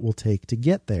about what it will take to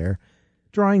get there,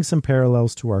 drawing some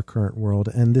parallels to our current world.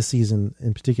 And this season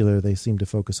in particular, they seem to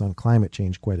focus on climate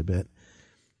change quite a bit.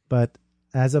 But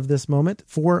as of this moment,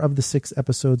 4 of the 6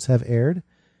 episodes have aired.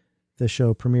 The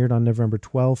show premiered on November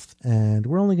 12th, and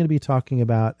we're only going to be talking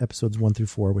about episodes 1 through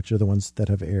 4, which are the ones that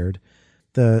have aired.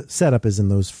 The setup is in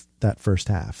that first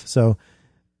half. So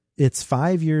it's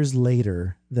 5 years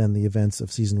later than the events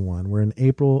of season 1. We're in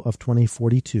April of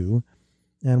 2042.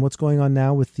 And what's going on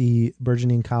now with the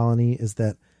burgeoning colony is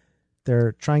that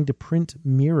they're trying to print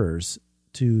mirrors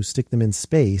to stick them in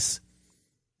space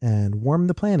and warm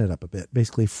the planet up a bit,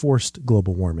 basically forced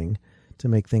global warming to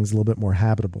make things a little bit more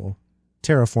habitable,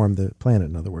 terraform the planet,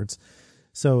 in other words.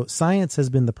 So science has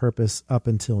been the purpose up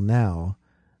until now,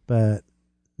 but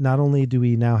not only do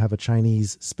we now have a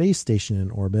Chinese space station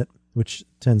in orbit, which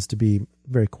tends to be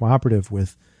very cooperative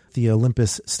with the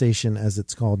Olympus station, as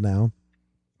it's called now,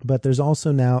 but there's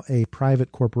also now a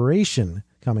private corporation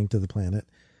coming to the planet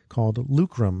called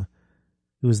Lucrum,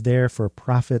 who is there for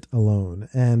profit alone.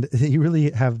 And you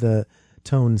really have the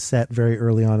tone set very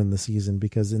early on in the season,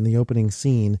 because in the opening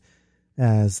scene,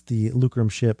 as the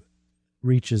Lucrum ship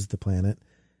reaches the planet,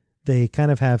 they kind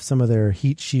of have some of their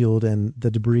heat shield and the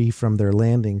debris from their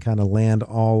landing kind of land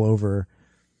all over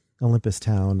Olympus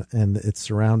Town and its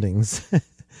surroundings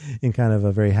in kind of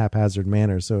a very haphazard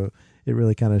manner. So it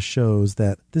really kind of shows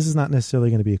that this is not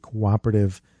necessarily going to be a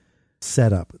cooperative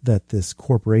setup that this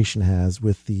corporation has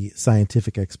with the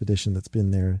scientific expedition that's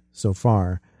been there so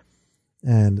far.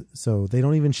 And so they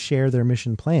don't even share their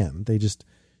mission plan. They just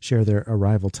share their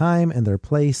arrival time and their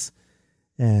place.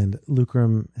 And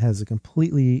Lucrum has a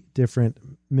completely different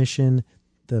mission.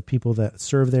 The people that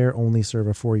serve there only serve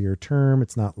a 4-year term.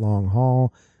 It's not long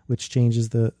haul, which changes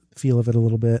the feel of it a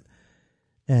little bit.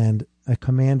 And a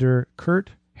Commander Kurt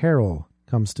Harrell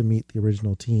comes to meet the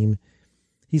original team.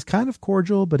 He's kind of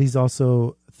cordial, but he's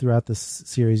also, throughout this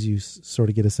series, you sort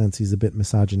of get a sense he's a bit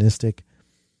misogynistic.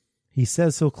 He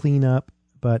says he'll clean up,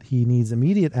 but he needs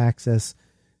immediate access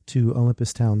to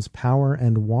Olympus Town's power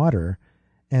and water,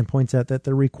 and points out that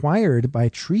they're required by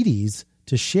treaties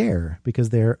to share because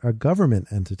they're a government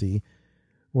entity,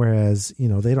 whereas,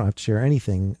 they don't have to share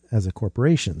anything as a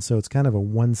corporation. So it's kind of a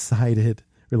one-sided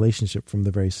relationship from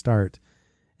the very start.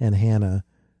 And Hannah,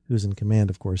 who's in command,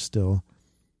 of course, still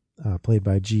played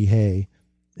by Ji Hae,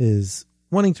 is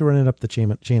wanting to run it up the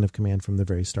chain of command from the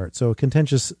very start. So a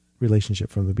contentious relationship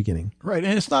from the beginning. Right.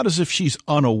 And it's not as if she's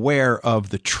unaware of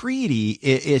the treaty.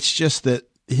 It's just that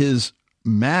his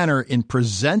manner in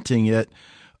presenting it,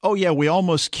 oh yeah, we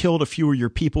almost killed a few of your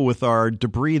people with our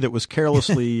debris that was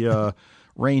carelessly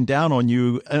rained down on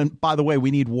you. And by the way,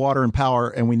 we need water and power,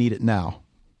 and we need it now.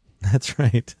 That's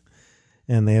right.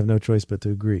 And they have no choice but to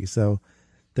agree. So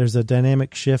there's a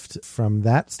dynamic shift from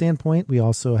that standpoint. We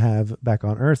also have back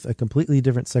on Earth a completely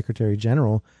different Secretary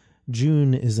General.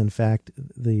 June is, in fact,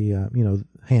 the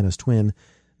Hannah's twin,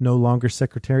 no longer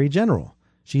Secretary General.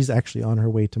 She's actually on her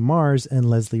way to Mars, and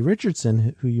Leslie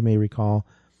Richardson, who you may recall,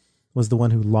 was the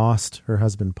one who lost her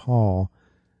husband Paul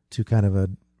to kind of a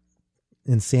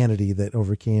insanity that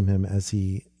overcame him as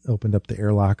he opened up the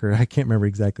air locker. I can't remember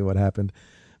exactly what happened,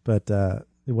 but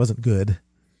it wasn't good.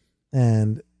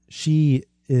 And she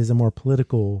is a more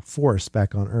political force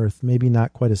back on Earth, maybe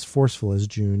not quite as forceful as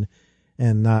June,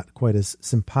 and not quite as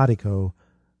simpatico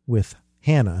with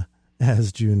Hannah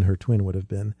as June, her twin, would have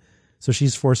been. So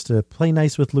she's forced to play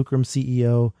nice with Lucrum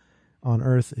CEO on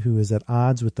Earth, who is at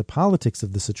odds with the politics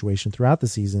of the situation throughout the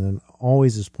season and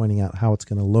always is pointing out how it's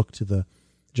going to look to the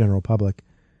general public.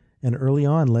 And early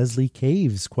on, Leslie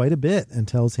caves quite a bit and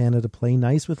tells Hannah to play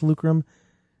nice with Lucrum,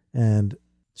 and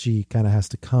she kind of has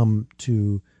to come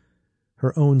to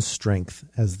her own strength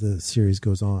as the series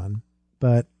goes on.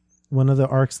 But one of the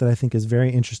arcs that I think is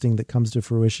very interesting that comes to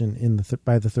fruition in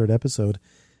by the third episode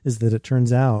is that it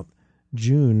turns out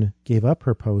June gave up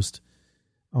her post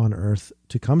on Earth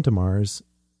to come to Mars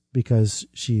because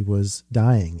she was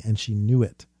dying and she knew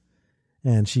it.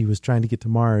 And she was trying to get to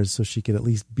Mars so she could at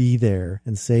least be there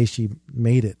and say she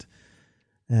made it.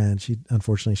 And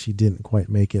unfortunately, she didn't quite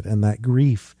make it. And that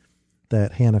grief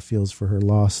that Hannah feels for her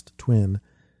lost twin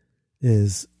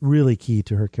is really key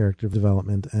to her character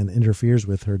development and interferes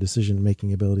with her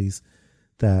decision-making abilities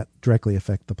that directly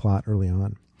affect the plot early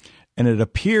on. And it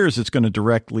appears it's going to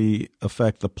directly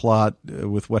affect the plot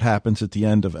with what happens at the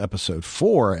end of episode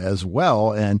 4 as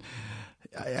well. And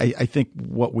I think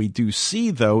what we do see,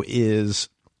 though, is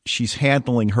she's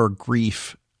handling her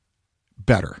grief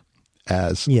better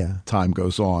as time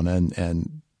goes on.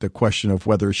 And the question of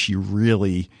whether she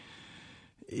really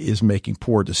is making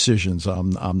poor decisions,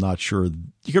 I'm not sure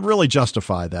you could really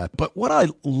justify that. But what I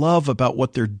love about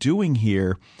what they're doing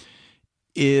here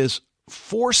is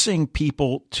forcing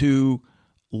people to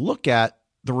look at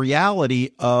the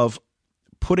reality of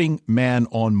putting man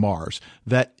on Mars,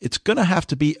 that it's going to have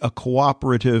to be a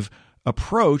cooperative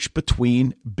approach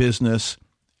between business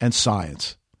and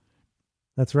science.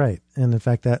 That's right. And in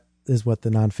fact, that is what the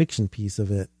nonfiction piece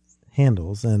of it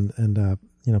handles. And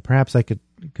perhaps I could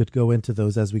go into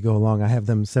those as we go along. I have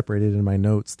them separated in my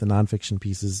notes, the nonfiction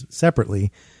pieces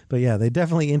separately, but yeah, they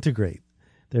definitely integrate.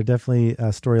 They're definitely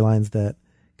storylines that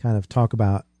kind of talk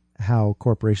about how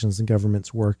corporations and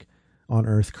governments work on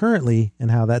Earth currently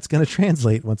and how that's going to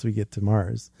translate once we get to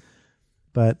Mars.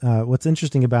 But what's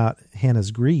interesting about Hannah's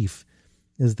grief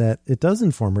is that it does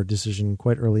inform her decision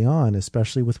quite early on,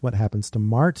 especially with what happens to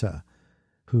Marta,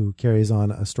 who carries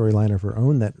on a storyline of her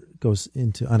own that goes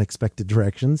into unexpected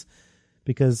directions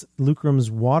because Lucrum's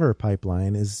water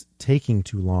pipeline is taking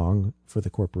too long for the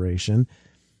corporation.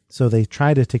 So they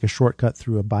try to take a shortcut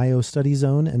through a bio-study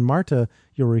zone, and Marta,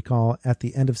 you'll recall, at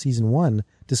the end of season 1,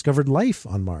 discovered life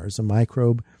on Mars, a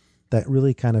microbe that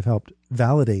really kind of helped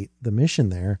validate the mission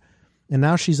there. And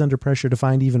now she's under pressure to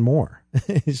find even more.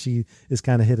 She is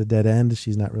kind of hit a dead end.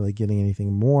 She's not really getting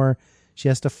anything more. She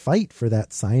has to fight for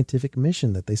that scientific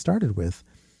mission that they started with.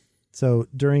 So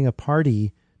during a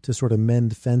party to sort of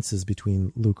mend fences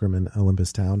between Lucrum and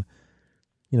Olympus Town,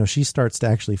 she starts to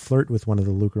actually flirt with one of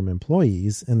the Lucrum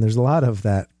employees, and there's a lot of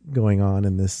that going on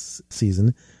in this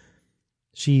season.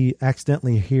 She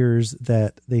accidentally hears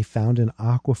that they found an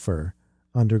aquifer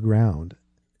underground,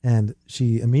 and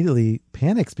she immediately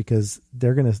panics because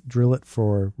they're going to drill it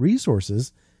for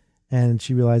resources, and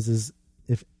she realizes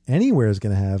if anywhere is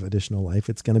going to have additional life,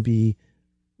 it's going to be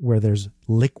where there's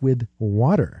liquid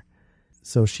water.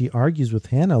 So she argues with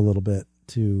Hannah a little bit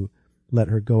to let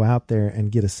her go out there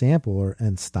and get a sample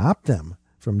and stop them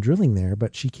from drilling there,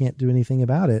 but she can't do anything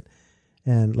about it.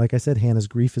 And like I said, Hannah's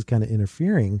grief is kind of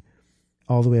interfering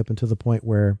all the way up until the point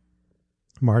where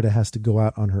Marta has to go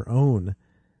out on her own,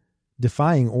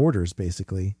 defying orders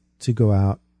basically, to go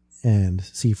out and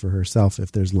see for herself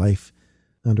if there's life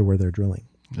under where they're drilling.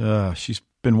 She's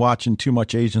been watching too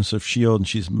much Agents of S.H.I.E.L.D. and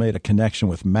she's made a connection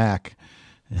with Mac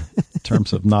in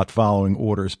terms of not following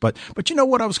orders. But you know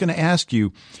what I was going to ask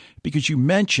you, because you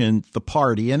mentioned the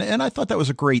party, and I thought that was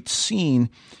a great scene,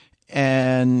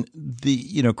 and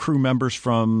the crew members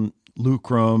from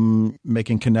Lucrum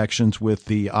making connections with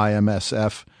the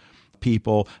IMSF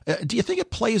people. Do you think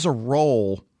it plays a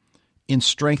role in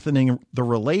strengthening the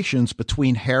relations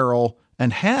between Harold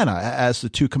and Hannah as the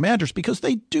two commanders? Because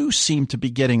they do seem to be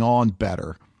getting on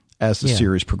better as the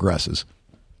series progresses.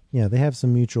 Yeah, they have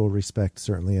some mutual respect,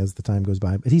 certainly, as the time goes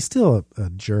by. But he's still a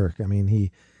jerk. I mean,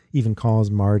 he even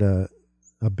calls Marta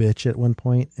a bitch at one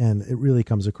point, and it really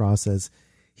comes across as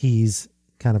he's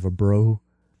kind of a bro.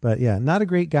 But yeah, not a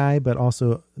great guy, but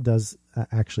also does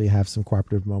actually have some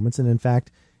cooperative moments. And in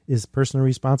fact, is personally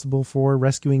responsible for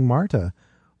rescuing Marta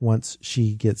once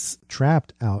she gets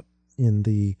trapped out in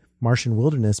the Martian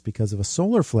wilderness because of a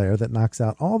solar flare that knocks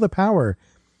out all the power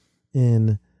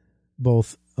in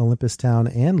both Olympus Town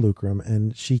and Lucrum,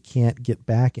 and she can't get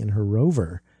back in her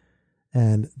rover.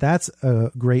 And that's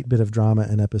a great bit of drama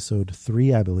in episode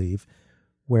 3, I believe,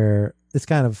 where this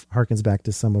kind of harkens back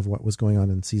to some of what was going on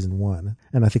in season 1.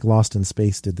 And I think Lost in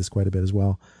Space did this quite a bit as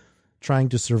well. Trying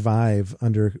to survive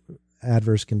under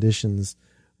adverse conditions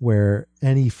where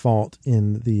any fault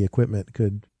in the equipment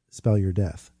could spell your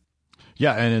death.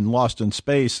 Yeah, and in Lost in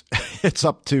Space, it's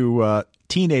up to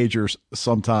teenagers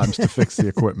sometimes to fix the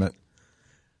equipment.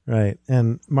 Right.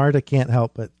 And Marta can't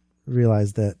help but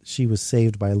realize that she was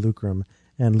saved by Lucrum,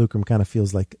 and Lucrum kind of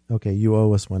feels like, okay, you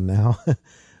owe us one now.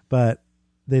 But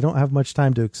they don't have much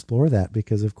time to explore that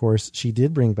because, of course, she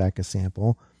did bring back a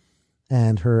sample,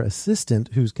 and her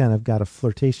assistant, who's kind of got a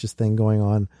flirtatious thing going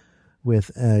on with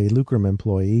a Lucrum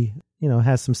employee,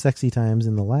 has some sexy times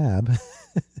in the lab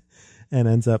and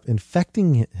ends up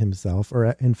infecting himself, or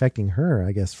infecting her,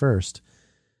 I guess, first,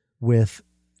 with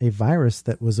a virus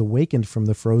that was awakened from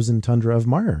the frozen tundra of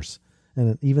Mars.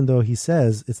 And even though he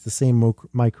says it's the same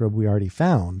microbe we already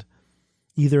found,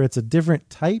 either it's a different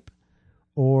type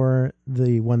or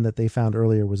the one that they found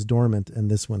earlier was dormant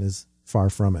and this one is far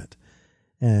from it.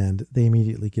 And they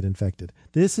immediately get infected.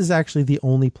 This is actually the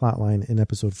only plotline in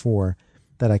episode 4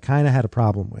 that I kind of had a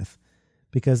problem with,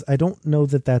 because I don't know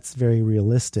that that's very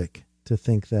realistic to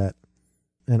think that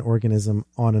an organism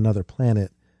on another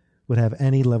planet would have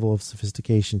any level of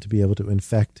sophistication to be able to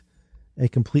infect a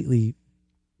completely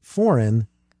foreign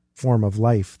form of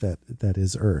life that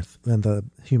is Earth and the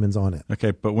humans on it.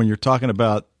 Okay, but when you're talking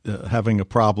about having a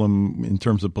problem in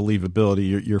terms of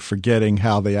believability, you're forgetting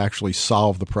how they actually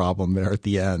solve the problem there at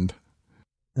the end.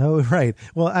 Oh, right.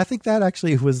 Well, I think that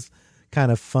actually was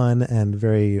kind of fun and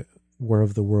very War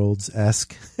of the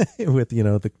Worlds-esque with,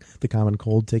 the common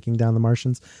cold taking down the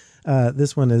Martians.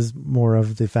 This one is more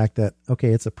of the fact that,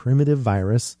 okay, it's a primitive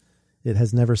virus. It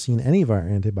has never seen any of our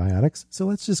antibiotics. So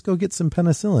let's just go get some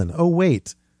penicillin. Oh,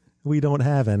 wait, we don't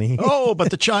have any. Oh,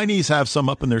 but the Chinese have some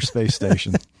up in their space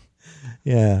station.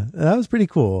 Yeah, that was pretty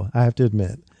cool, I have to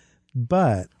admit.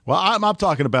 But well, I'm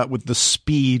talking about with the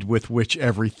speed with which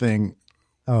everything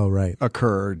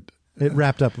occurred. It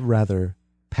wrapped up rather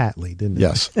patly, didn't it?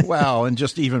 Yes. Wow. And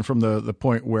just even from the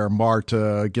point where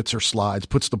Marta gets her slides,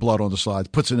 puts the blood on the slides,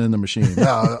 puts it in the machine.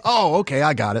 Okay,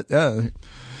 I got it.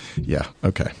 Yeah.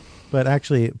 Okay. But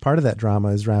actually, part of that drama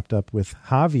is wrapped up with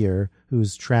Javier,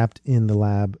 who's trapped in the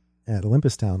lab at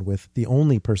Olympus Town with the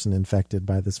only person infected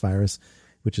by this virus,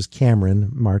 which is Cameron,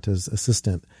 Marta's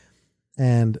assistant.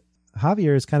 And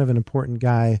Javier is kind of an important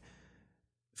guy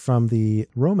from the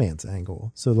romance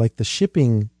angle. So like the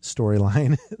shipping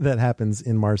storyline that happens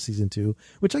in Mars season 2,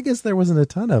 which I guess there wasn't a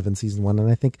ton of in season 1.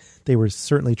 And I think they were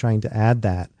certainly trying to add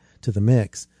that to the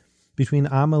mix between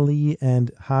Amelie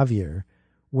and Javier,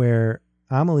 where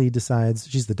Amelie decides,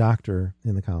 she's the doctor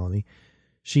in the colony.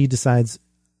 She decides,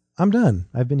 I'm done.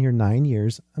 I've been here 9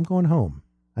 years. I'm going home.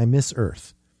 I miss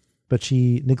Earth. But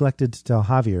she neglected to tell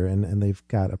Javier, and they've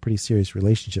got a pretty serious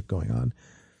relationship going on.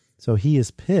 So he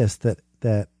is pissed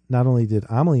that not only did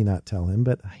Amelie not tell him,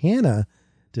 but Hannah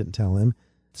didn't tell him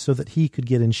so that he could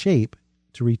get in shape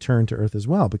to return to Earth as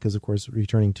well. Because, of course,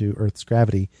 returning to Earth's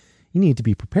gravity, you need to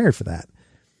be prepared for that.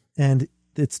 And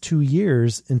it's 2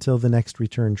 years until the next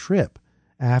return trip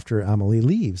after Amelie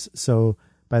leaves. So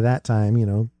by that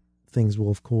time, things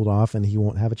will have cooled off and he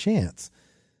won't have a chance.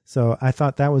 So I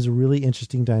thought that was a really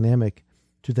interesting dynamic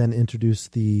to then introduce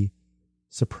the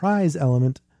surprise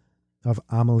element of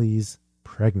Amelie's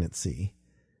pregnancy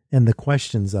and the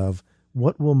questions of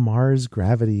what will Mars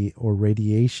gravity or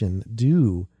radiation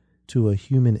do to a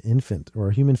human infant or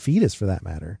a human fetus for that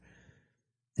matter.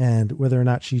 And whether or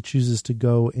not she chooses to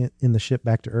go in the ship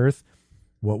back to Earth,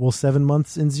 what will 7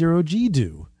 months in 0G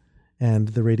do? And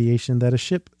the radiation that a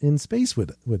ship in space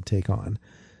would take on.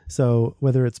 So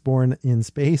whether it's born in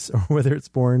space or whether it's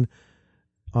born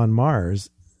on Mars,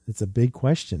 it's a big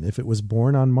question. If it was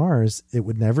born on Mars, it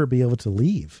would never be able to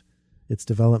leave. Its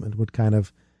development would kind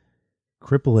of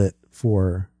cripple it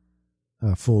for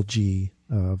a full G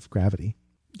of gravity.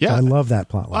 Yeah. So I love that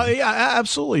plot line. Yeah,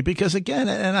 absolutely. Because again,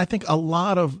 and I think a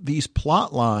lot of these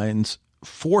plot lines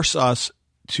force us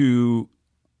to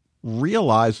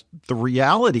realize the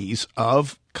realities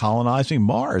of colonizing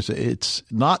Mars. It's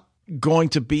not going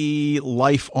to be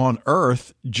life on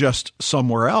Earth just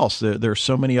somewhere else. There's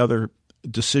so many other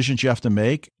decisions you have to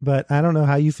make. But I don't know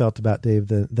how you felt about, Dave,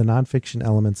 the nonfiction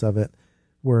elements of it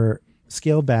were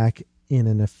scaled back in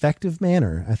an effective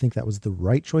manner. I think that was the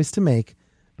right choice to make.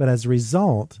 But as a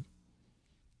result,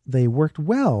 they worked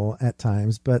well at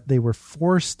times, but they were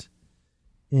forced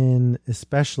in,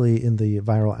 especially in the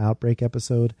viral outbreak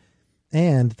episode.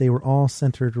 And they were all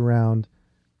centered around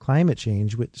climate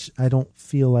change, which I don't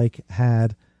feel like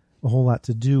had a whole lot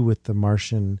to do with the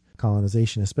Martian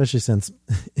colonization, especially since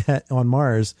on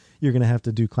Mars, you're going to have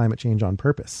to do climate change on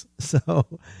purpose. So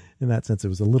in that sense, it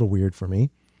was a little weird for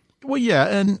me. Well, yeah.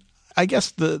 And I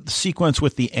guess the sequence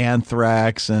with the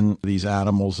anthrax and these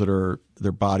animals that are,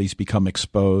 their bodies become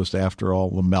exposed after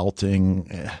all the melting.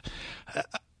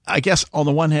 I guess on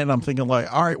the one hand, I'm thinking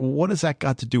like, all right, well, what has that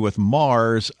got to do with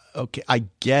Mars? Okay, I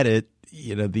get it.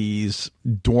 These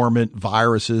dormant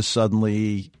viruses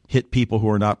suddenly hit people who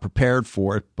are not prepared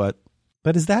for it. But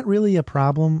is that really a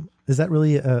problem? Is that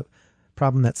really a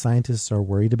problem that scientists are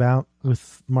worried about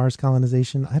with Mars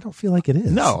colonization? I don't feel like it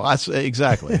is. No,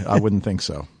 exactly. I wouldn't think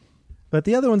so. But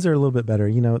the other ones are a little bit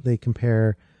better. They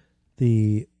compare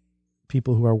the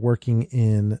people who are working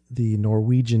in the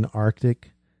Norwegian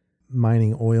Arctic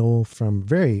mining oil from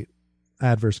very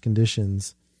adverse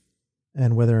conditions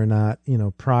and whether or not,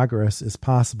 progress is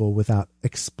possible without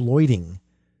exploiting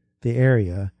the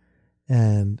area.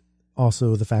 And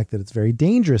also the fact that it's very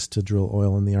dangerous to drill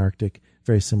oil in the Arctic,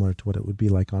 very similar to what it would be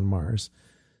like on Mars.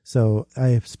 So I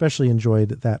especially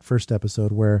enjoyed that first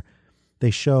episode where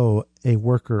they show a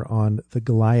worker on the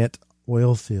Goliath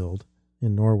oil field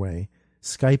in Norway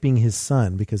Skyping his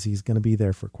son because he's going to be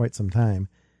there for quite some time.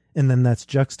 And then that's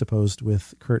juxtaposed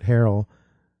with Kurt Harrell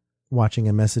watching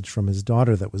a message from his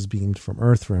daughter that was beamed from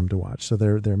Earth for him to watch. So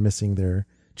they're missing their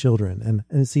children.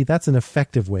 And see, that's an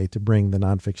effective way to bring the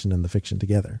nonfiction and the fiction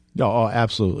together. Oh,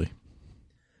 absolutely.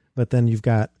 But then you've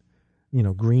got,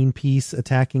 Greenpeace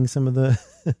attacking some of the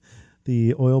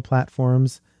the oil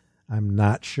platforms. I'm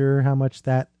not sure how much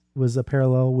that was a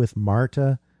parallel with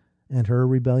Marta and her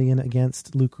rebellion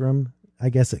against Lucrum. I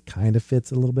guess it kind of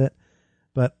fits a little bit.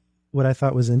 But what I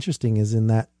thought was interesting is in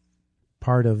that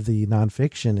part of the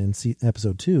nonfiction in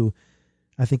episode 2,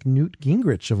 I think Newt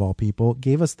Gingrich, of all people,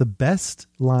 gave us the best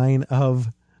line of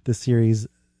the series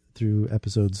through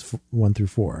episodes 1 through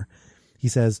 4. He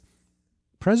says,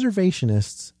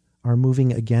 "Preservationists are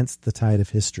moving against the tide of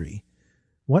history.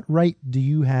 What right do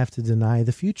you have to deny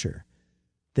the future?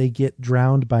 They get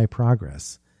drowned by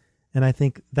progress." And I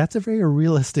think that's a very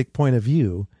realistic point of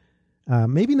view.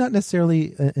 Maybe not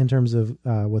necessarily in terms of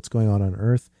what's going on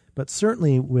Earth, but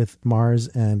certainly with Mars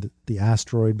and the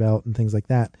asteroid belt and things like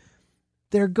that.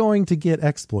 they're going to get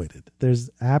exploited. There's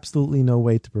absolutely no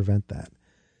way to prevent that.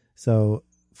 So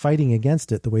fighting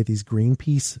against it the way these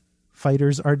Greenpeace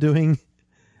fighters are doing,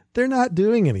 they're not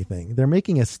doing anything. They're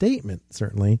making a statement,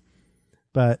 certainly,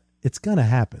 but it's going to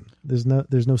happen. There's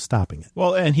no stopping it.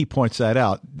 Well, and he points that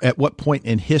out. At what point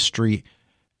in history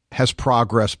has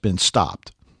progress been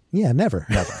stopped? Yeah, never.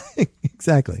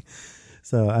 Exactly.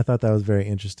 So I thought that was very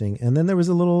interesting. And then there was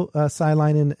a little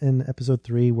sideline in episode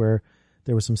 3 where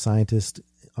there were some scientists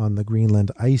on the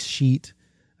Greenland ice sheet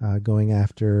going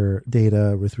after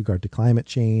data with regard to climate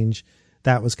change.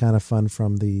 That was kind of fun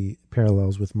from the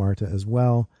parallels with Marta as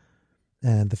well.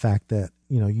 And the fact that,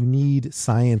 you need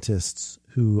scientists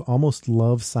who almost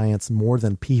love science more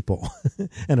than people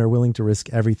and are willing to risk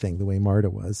everything the way Marta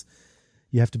was.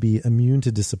 You have to be immune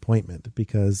to disappointment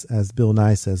because, as Bill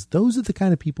Nye says, those are the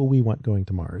kind of people we want going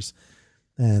to Mars.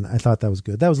 And I thought that was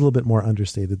good. That was a little bit more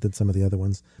understated than some of the other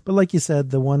ones. But like you said,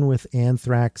 the one with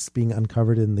anthrax being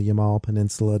uncovered in the Yamal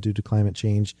Peninsula due to climate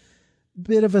change,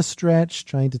 bit of a stretch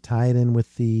trying to tie it in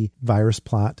with the virus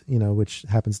plot, which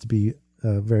happens to be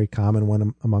a very common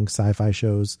one among sci-fi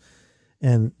shows.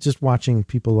 And just watching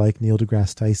people like Neil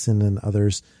deGrasse Tyson and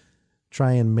others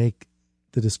try and make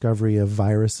the discovery of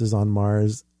viruses on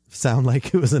Mars sound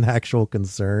like it was an actual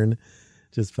concern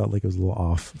just felt like it was a little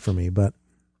off for me, but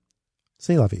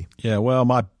c'est la vie. Yeah, well,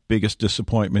 my biggest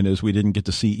disappointment is we didn't get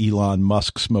to see Elon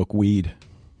Musk smoke weed.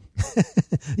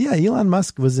 Yeah, Elon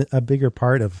Musk was a bigger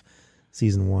part of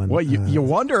season 1. Well, you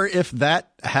wonder if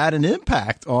that had an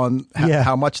impact on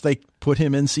how much they put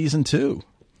him in season 2.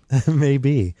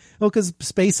 Maybe. Well, because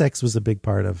SpaceX was a big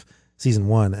part of season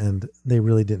 1, and they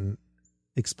really didn't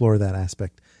explore that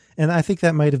aspect. And I think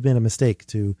that might have been a mistake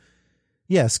to,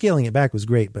 scaling it back was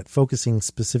great, but focusing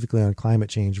specifically on climate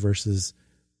change versus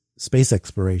space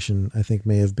exploration, I think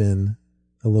may have been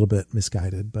a little bit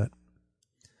misguided. But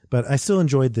I still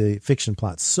enjoyed the fiction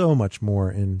plot so much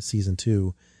more in season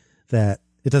 2 that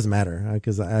it doesn't matter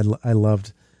because I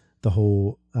loved the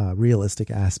whole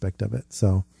realistic aspect of it.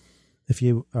 So if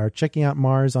you are checking out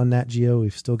Mars on Nat Geo,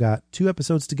 we've still got 2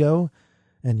 episodes to go.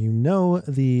 And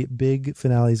the big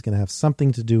finale is going to have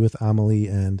something to do with Amelie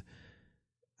and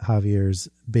Javier's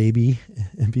baby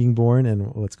being born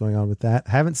and what's going on with that.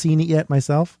 I haven't seen it yet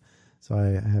myself, so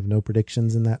I have no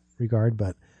predictions in that regard,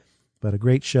 but a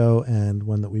great show and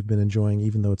one that we've been enjoying,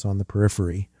 even though it's on the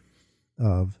periphery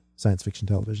of science fiction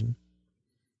television.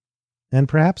 And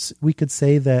perhaps we could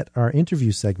say that our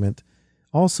interview segment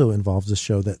also involves a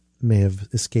show that may have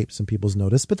escaped some people's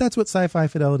notice, but that's what Sci-Fi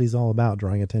Fidelity is all about,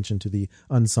 drawing attention to the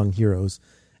unsung heroes.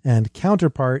 And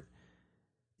Counterpart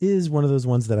is one of those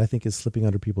ones that I think is slipping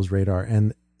under people's radar,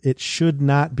 and it should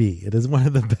not be. It is one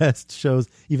of the best shows,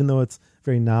 even though it's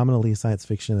very nominally science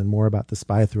fiction and more about the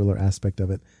spy thriller aspect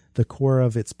of it. The core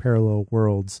of its parallel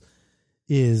worlds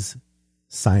is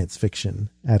science fiction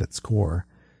at its core.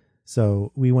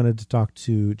 So we wanted to talk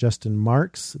to Justin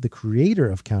Marks, the creator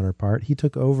of Counterpart. He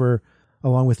took over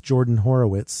along with Jordan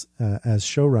Horowitz as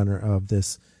showrunner of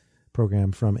this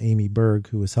program from Amy Berg,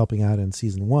 who was helping out in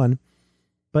season 1.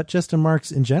 But Justin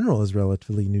Marks in general is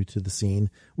relatively new to the scene.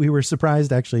 We were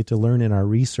surprised actually to learn in our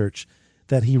research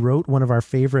that he wrote one of our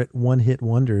favorite one-hit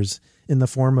wonders in the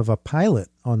form of a pilot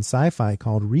on Sci-Fi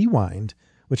called Rewind,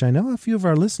 which I know a few of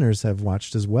our listeners have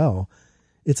watched as well.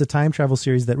 It's a time travel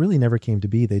series that really never came to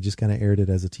be. They just kind of aired it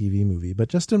as a TV movie. But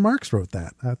Justin Marks wrote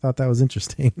that. I thought that was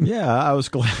interesting. Yeah, I was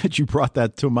glad you brought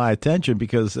that to my attention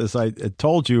because, as I had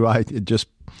told you, I had just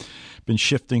been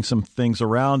shifting some things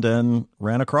around and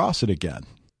ran across it again.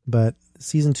 But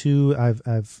season 2, I've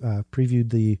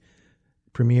previewed the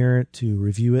premiere to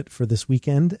review it for this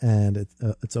weekend, and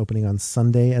it's opening on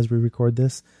Sunday as we record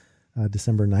this,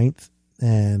 December 9th.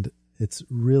 And it's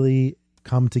really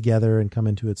come together and come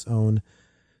into its own.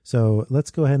 So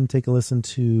let's go ahead and take a listen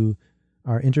to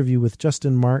our interview with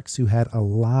Justin Marks, who had a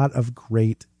lot of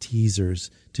great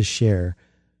teasers to share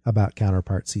about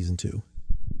Counterpart Season 2.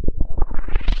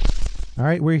 All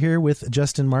right, we're here with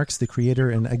Justin Marks, the creator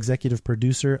and executive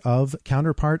producer of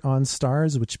Counterpart on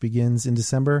Starz, which begins in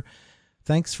December.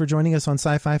 Thanks for joining us on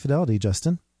Sci-Fi Fidelity,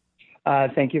 Justin.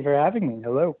 Thank you for having me.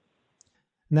 Hello.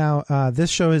 Now,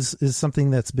 this show is something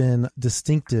that's been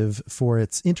distinctive for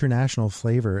its international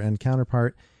flavor, and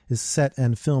Counterpart is set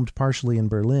and filmed partially in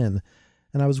Berlin.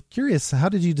 And I was curious, how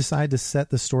did you decide to set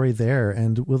the story there?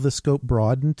 And will the scope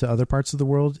broaden to other parts of the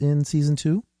world in season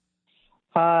 2?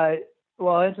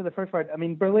 Well, I'll answer the first part. I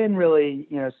mean, Berlin really,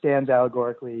 stands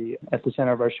allegorically at the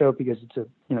center of our show because it's a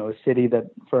city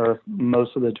that for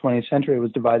most of the 20th century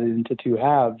was divided into 2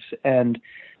 halves. And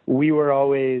we were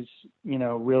always,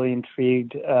 really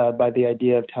intrigued by the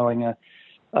idea of telling a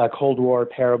Cold War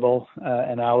parable,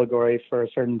 an allegory for a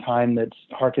certain time that's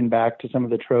harkened back to some of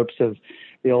the tropes of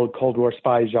the old Cold War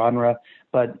spy genre,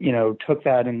 but, took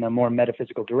that in a more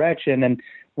metaphysical direction. And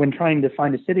when trying to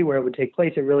find a city where it would take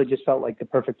place, it really just felt like the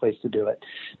perfect place to do it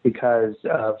because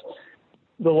of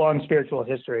the long spiritual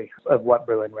history of what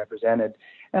Berlin represented.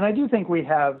 And I do think we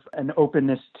have an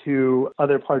openness to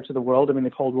other parts of the world. I mean, the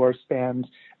Cold War spans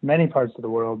many parts of the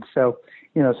world. So,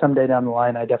 someday down the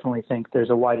line, I definitely think there's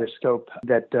a wider scope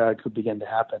that could begin to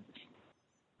happen.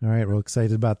 All right, we're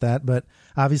excited about that. But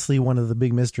obviously one of the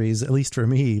big mysteries, at least for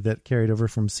me, that carried over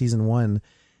from season 1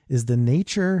 is the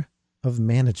nature of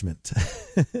management.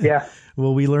 Yeah.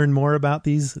 Will we learn more about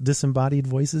these disembodied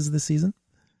voices this season?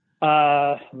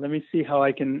 Let me see how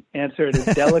I can answer it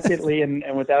as delicately and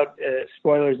without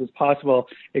spoilers as possible,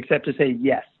 except to say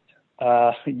yes.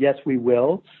 Yes, we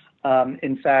will.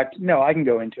 In fact, no, I can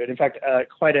go into it. In fact,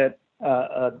 quite a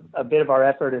bit of our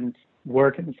effort and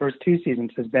work in the first 2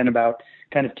 seasons has been about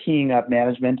kind of teeing up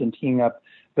management and teeing up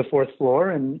the 4th floor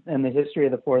and the history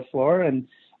of the 4th floor and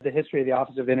the history of the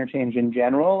Office of Interchange in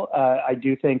general. I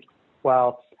do think,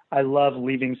 while I love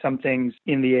leaving some things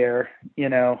in the air,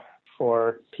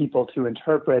 for people to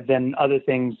interpret, then other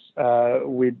things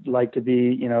we'd like to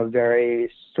be,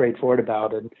 very straightforward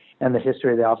about. And the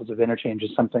history of the Office of Interchange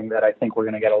is something that I think we're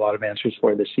going to get a lot of answers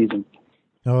for this season.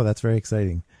 Oh, that's very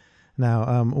exciting.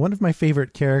 Now, one of my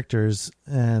favorite characters,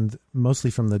 and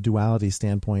mostly from the duality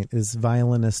standpoint, is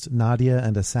violinist Nadia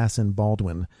and assassin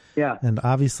Baldwin. Yeah. And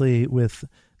obviously with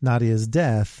Nadia's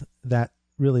death, that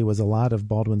really was a lot of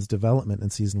Baldwin's development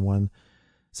in season 1.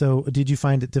 So did you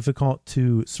find it difficult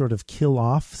to sort of kill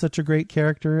off such a great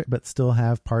character, but still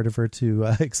have part of her to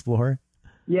explore?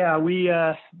 Yeah,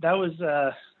 that was,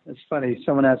 it's funny.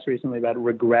 Someone asked recently about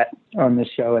regret on this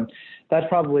show, and that's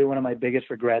probably one of my biggest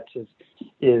regrets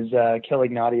is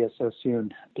killing Nadia so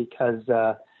soon because,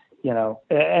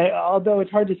 although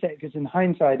it's hard to say because in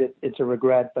hindsight it's a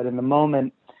regret, but in the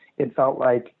moment it felt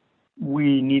like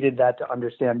we needed that to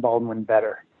understand Baldwin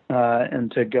better. And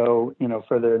to go,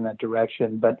 further in that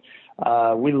direction. But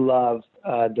we love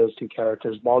those 2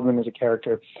 characters. Baldwin is a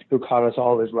character who caught us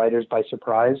all as writers by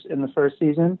surprise in the first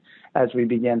season as we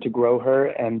began to grow her,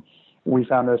 and we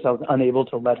found ourselves unable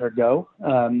to let her go,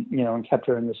 and kept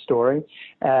her in the story.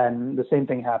 And the same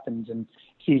thing happens in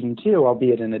season 2,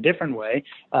 albeit in a different way,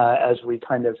 as we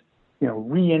kind of,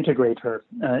 reintegrate her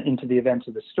into the events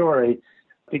of the story,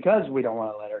 because we don't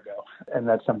want to let her go. And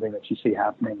that's something that you see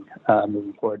happening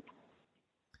moving forward.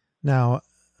 Now,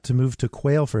 to move to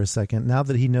Quayle for a second, now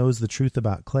that he knows the truth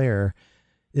about Claire,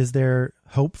 is there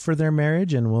hope for their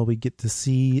marriage? And will we get to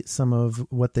see some of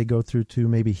what they go through to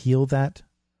maybe heal that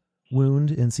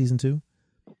wound in season 2?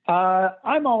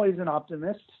 I'm always an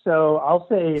optimist, so I'll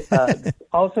say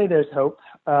there's hope,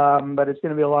 but it's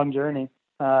going to be a long journey,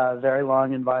 very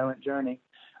long and violent journey.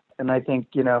 And I think,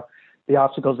 the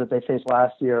obstacles that they faced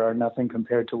last year are nothing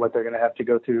compared to what they're going to have to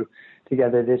go through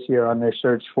together this year on their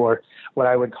search for what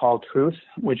I would call truth,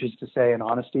 which is to say an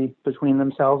honesty between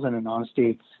themselves and an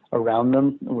honesty around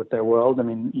them with their world. I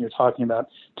mean, you're talking about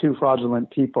 2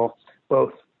 fraudulent people,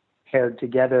 both paired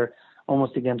together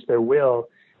almost against their will.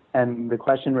 And the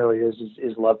question really is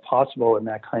love possible in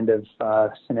that kind of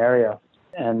scenario?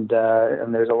 And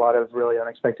there's a lot of really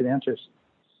unexpected answers.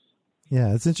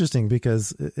 Yeah, it's interesting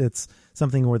because it's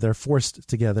something where they're forced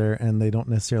together and they don't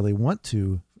necessarily want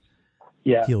to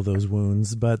heal those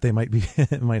wounds, but they might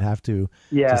have to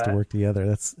just to work together.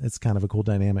 It's kind of a cool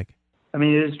dynamic. I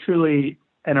mean, it is truly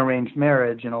an arranged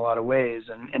marriage in a lot of ways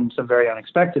and in some very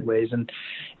unexpected ways. And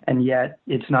yet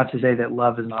it's not to say that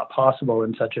love is not possible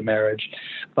in such a marriage,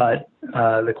 but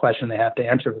the question they have to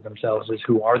answer for themselves is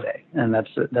who are they? And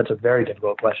that's a very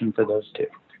difficult question for those 2.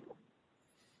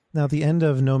 Now, the end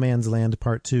of No Man's Land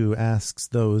Part 2 asks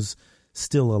those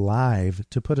still alive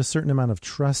to put a certain amount of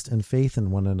trust and faith in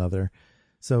one another.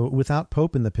 So without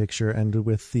Pope in the picture and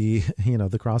with the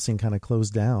crossing kind of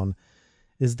closed down,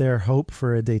 is there hope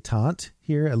for a détente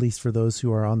here, at least for those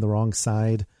who are on the wrong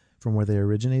side from where they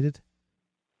originated?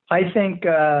 I think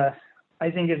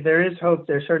if there is hope,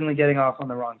 they're certainly getting off on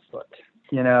the wrong foot.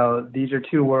 These are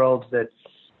 2 worlds that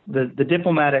the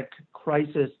diplomatic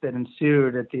crisis that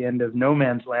ensued at the end of No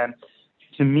Man's Land,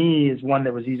 to me, is one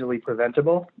that was easily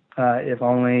preventable if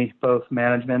only both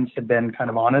managements had been kind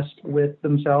of honest with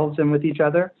themselves and with each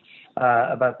other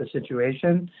about the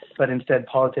situation. But instead,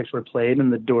 politics were played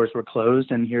and the doors were closed,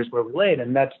 and here's where we laid.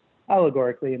 And that's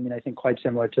allegorically, I think quite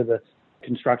similar to the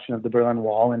construction of the Berlin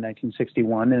Wall in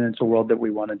 1961, and it's a world that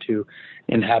we wanted to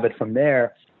inhabit from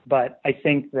there. But I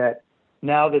think that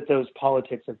now that those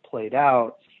politics have played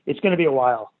out, it's going to be a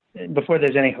while before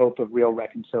there's any hope of real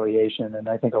reconciliation. And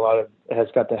I think a lot of it has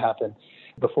got to happen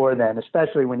before then,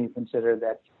 especially when you consider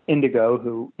that Indigo,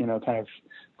 who, kind of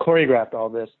choreographed all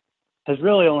this, has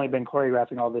really only been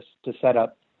choreographing all this to set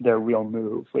up their real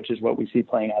move, which is what we see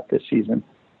playing out this season.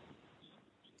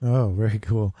 Oh, very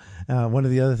cool. One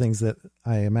of the other things that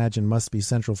I imagine must be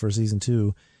central for season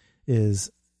 2 is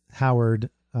Howard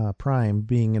Prime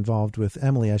being involved with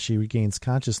Emily as she regains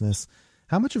consciousness.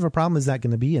 How much of a problem is that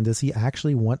going to be? And does he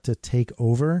actually want to take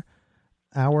over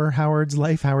our Howard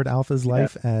Alpha's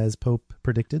life, as Pope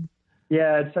predicted?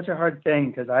 Yeah, it's such a hard thing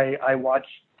because I watched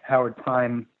Howard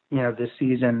Prime, this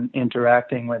season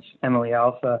interacting with Emily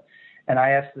Alpha, and I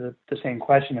asked the same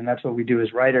question, and that's what we do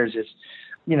as writers is,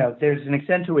 there's an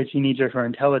extent to which he needs her for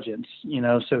intelligence,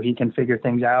 so he can figure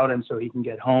things out and so he can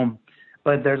get home.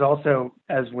 But there's also,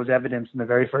 as was evidenced in the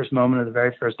very first moment of the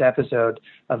very first episode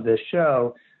of this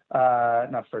show,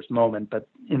 not first moment, but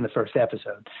in the first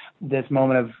episode, this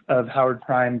moment of Howard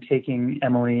Prime taking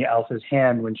Emily Alpha's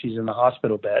hand when she's in the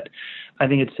hospital bed. I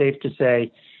think it's safe to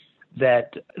say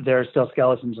that there are still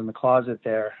skeletons in the closet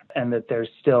there, and that there's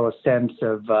still a sense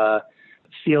of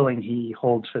feeling he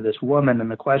holds for this woman.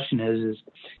 And the question is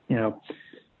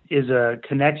a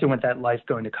connection with that life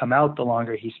going to come out the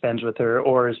longer he spends with her,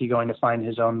 or is he going to find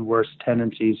his own worst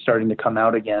tendencies starting to come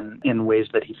out again in ways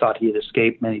that he thought he had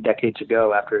escaped many decades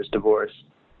ago after his divorce?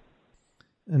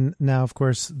 And now, of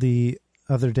course, the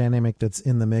other dynamic that's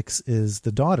in the mix is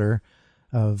the daughter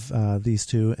of these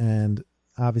two. And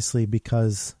obviously,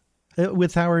 because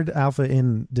with Howard Alpha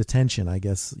in detention, I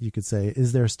guess you could say,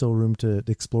 is there still room to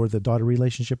explore the daughter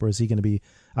relationship, or is he going to be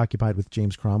occupied with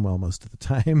James Cromwell most of the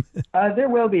time? There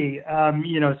will be.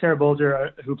 Sarah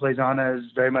Bolger, who plays Anna, is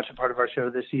very much a part of our show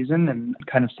this season and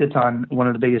kind of sits on one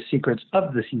of the biggest secrets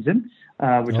of the season,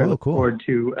 which I look forward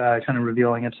to kind of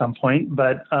revealing at some point.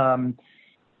 But,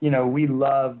 we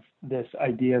love this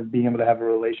idea of being able to have a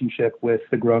relationship with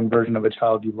the grown version of a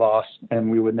child you lost, and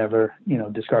we would never,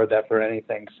 discard that for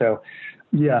anything. So,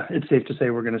 yeah, it's safe to say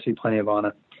we're going to see plenty of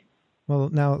Anna. Well,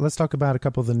 now let's talk about a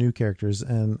couple of the new characters,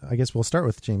 and I guess we'll start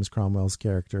with James Cromwell's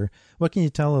character. What can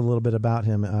you tell a little bit about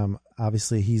him?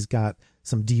 Obviously, he's got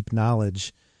some deep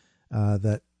knowledge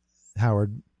that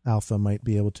Howard Alpha might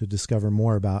be able to discover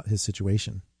more about his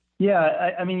situation.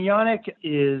 Yeah, I mean, Yannick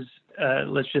is,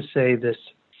 let's just say, this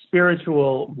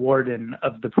spiritual warden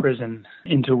of the prison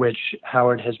into which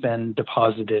Howard has been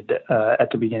deposited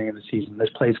at the beginning of the season. This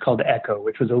place called Echo,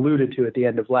 which was alluded to at the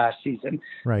end of last season.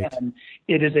 Right. And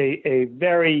it is a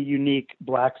very unique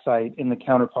black site in the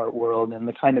Counterpart world, and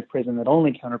the kind of prison that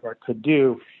only Counterpart could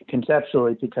do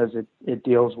conceptually, because it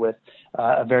deals with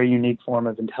a very unique form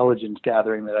of intelligence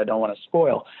gathering that I don't want to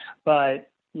spoil. But,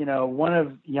 one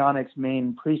of Yannick's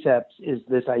main precepts is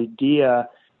this idea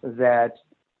that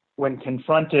when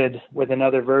confronted with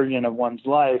another version of one's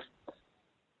life,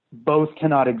 both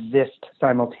cannot exist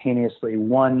simultaneously.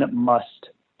 One must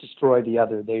destroy the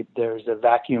other. There's a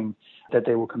vacuum that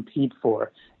they will compete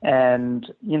for. And,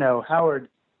 Howard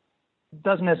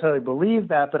doesn't necessarily believe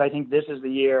that, but I think this is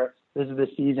the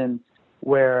season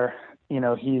where,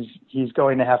 he's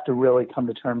going to have to really come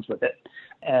to terms with it.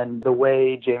 And the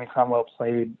way Jamie Cromwell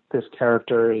played this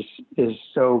character is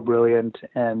so brilliant,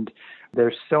 and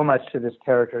there's so much to this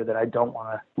character that I don't want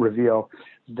to reveal,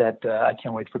 that I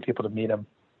can't wait for people to meet him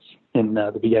in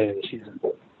the beginning of the season.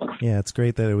 Yeah, it's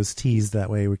great that it was teased that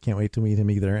way. We can't wait to meet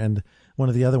him either. And one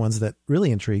of the other ones that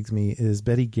really intrigues me is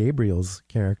Betty Gabriel's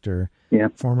character,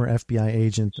 former FBI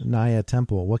agent Naya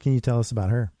Temple. What can you tell us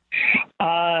about her?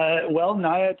 Well,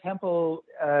 Naya Temple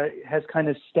has kind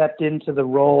of stepped into the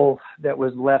role that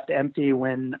was left empty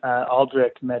when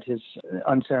Aldrich met his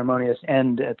unceremonious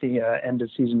end at the end of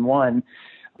season 1.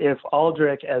 If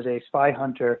Aldrich, as a spy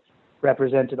hunter,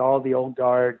 represented all the old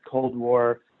guard, Cold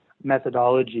War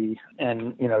methodology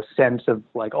and, sense of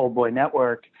like old boy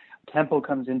network, Temple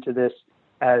comes into this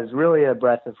as really a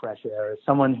breath of fresh air, as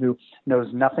someone who knows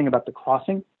nothing about the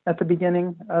crossing at the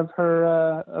beginning of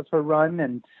her run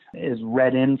and is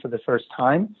read in for the first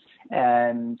time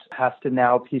and has to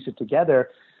now piece it together.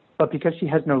 But because she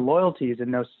has no loyalties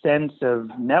and no sense of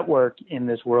network in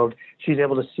this world, she's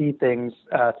able to see things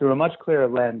through a much clearer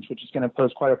lens, which is going to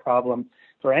pose quite a problem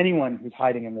for anyone who's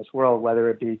hiding in this world, whether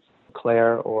it be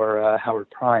Claire or Howard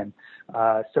Prime.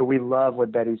 So we love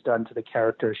what Betty's done to the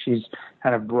character. She's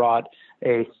kind of brought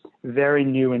a very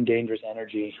new and dangerous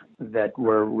energy that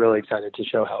we're really excited to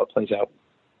show how it plays out.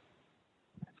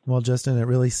 Well, Justin, it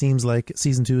really seems like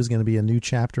season 2 is going to be a new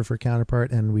chapter for Counterpart,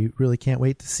 and we really can't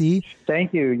wait to see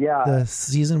Thank you. Yeah. the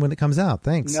season when it comes out.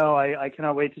 Thanks. No, I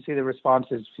cannot wait to see the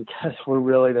responses, because we're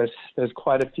really, there's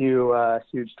quite a few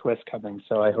huge twists coming.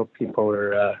 So I hope people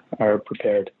are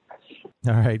prepared.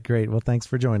 All right, great. Well, thanks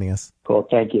for joining us. Cool.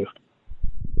 Thank you.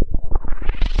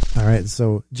 All right,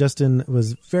 so Justin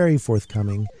was very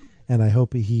forthcoming, and I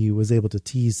hope he was able to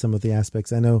tease some of the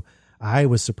aspects. I know I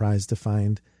was surprised to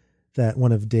find that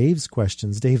one of Dave's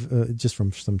questions, Dave, just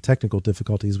from some technical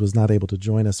difficulties, was not able to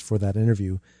join us for that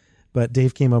interview, but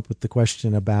Dave came up with the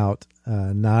question about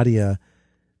Nadia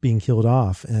being killed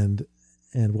off and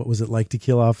what was it like to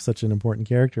kill off such an important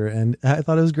character. And I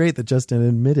thought it was great that Justin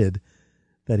admitted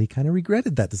that he kind of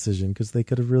regretted that decision because they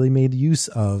could have really made use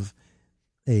of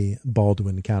a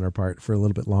Baldwin counterpart for a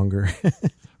little bit longer.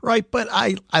 Right. But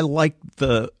I like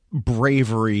the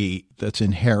bravery that's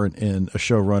inherent in a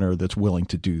showrunner that's willing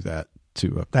to do that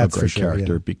to a great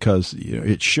character, because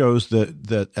it shows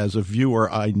that as a viewer,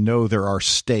 I know there are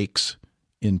stakes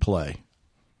in play.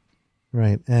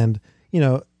 Right. And,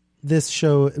 this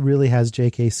show really has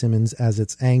J.K. Simmons as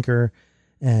its anchor,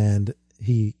 and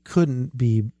he couldn't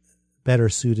be better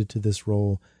suited to this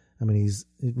role. I mean, he's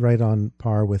right on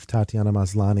par with Tatiana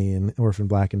Maslany in Orphan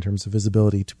Black in terms of his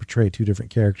ability to portray two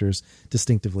different characters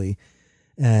distinctively.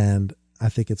 And I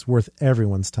think it's worth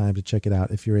everyone's time to check it out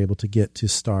if you're able to get to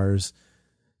Stars,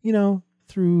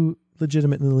 through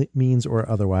legitimate means or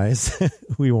otherwise.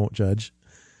 We won't judge.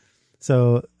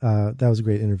 So that was a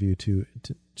great interview to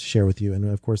share with you. And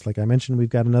of course, like I mentioned, we've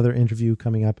got another interview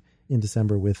coming up in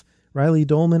December with Riley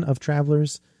Dolman of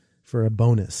Travelers for a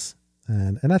bonus.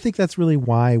 And I think that's really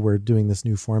why we're doing this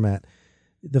new format.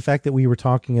 The fact that we were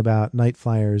talking about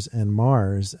Nightflyers and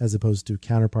Mars as opposed to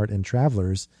Counterpart and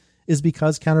Travelers is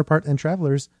because Counterpart and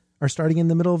Travelers are starting in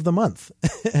the middle of the month.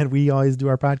 And we always do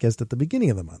our podcast at the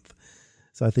beginning of the month.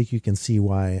 So I think you can see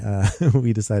why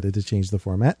we decided to change the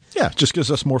format. Yeah, it just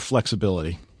gives us more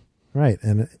flexibility. Right.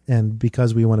 And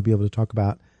because we want to be able to talk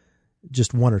about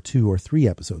just 1 or 2 or 3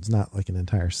 episodes, not like an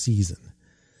entire season.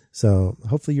 So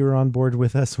hopefully you're on board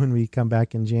with us when we come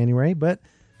back in January. But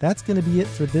that's going to be it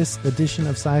for this edition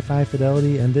of Sci-Fi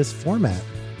Fidelity and this format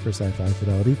for Sci-Fi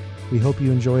Fidelity. We hope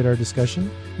you enjoyed our discussion.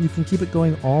 You can keep it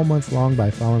going all month long by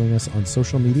following us on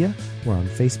social media. We're on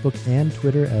Facebook and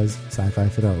Twitter as Sci-Fi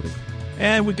Fidelity.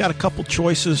 And we've got a couple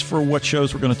choices for what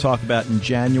shows we're going to talk about in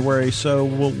January, so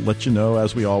we'll let you know,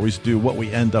 as we always do, what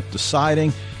we end up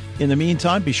deciding. In the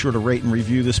meantime, be sure to rate and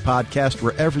review this podcast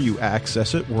wherever you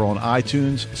access it. We're on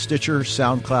iTunes, Stitcher,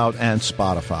 SoundCloud, and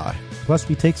Spotify. Plus,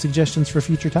 we take suggestions for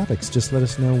future topics. Just let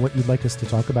us know what you'd like us to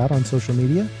talk about on social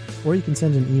media, or you can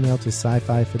send an email to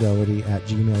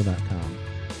sci-fifidelity@gmail.com.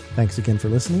 Thanks again for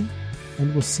listening,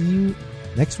 and we'll see you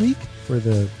next week for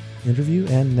the interview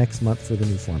and next month for the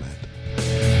new format.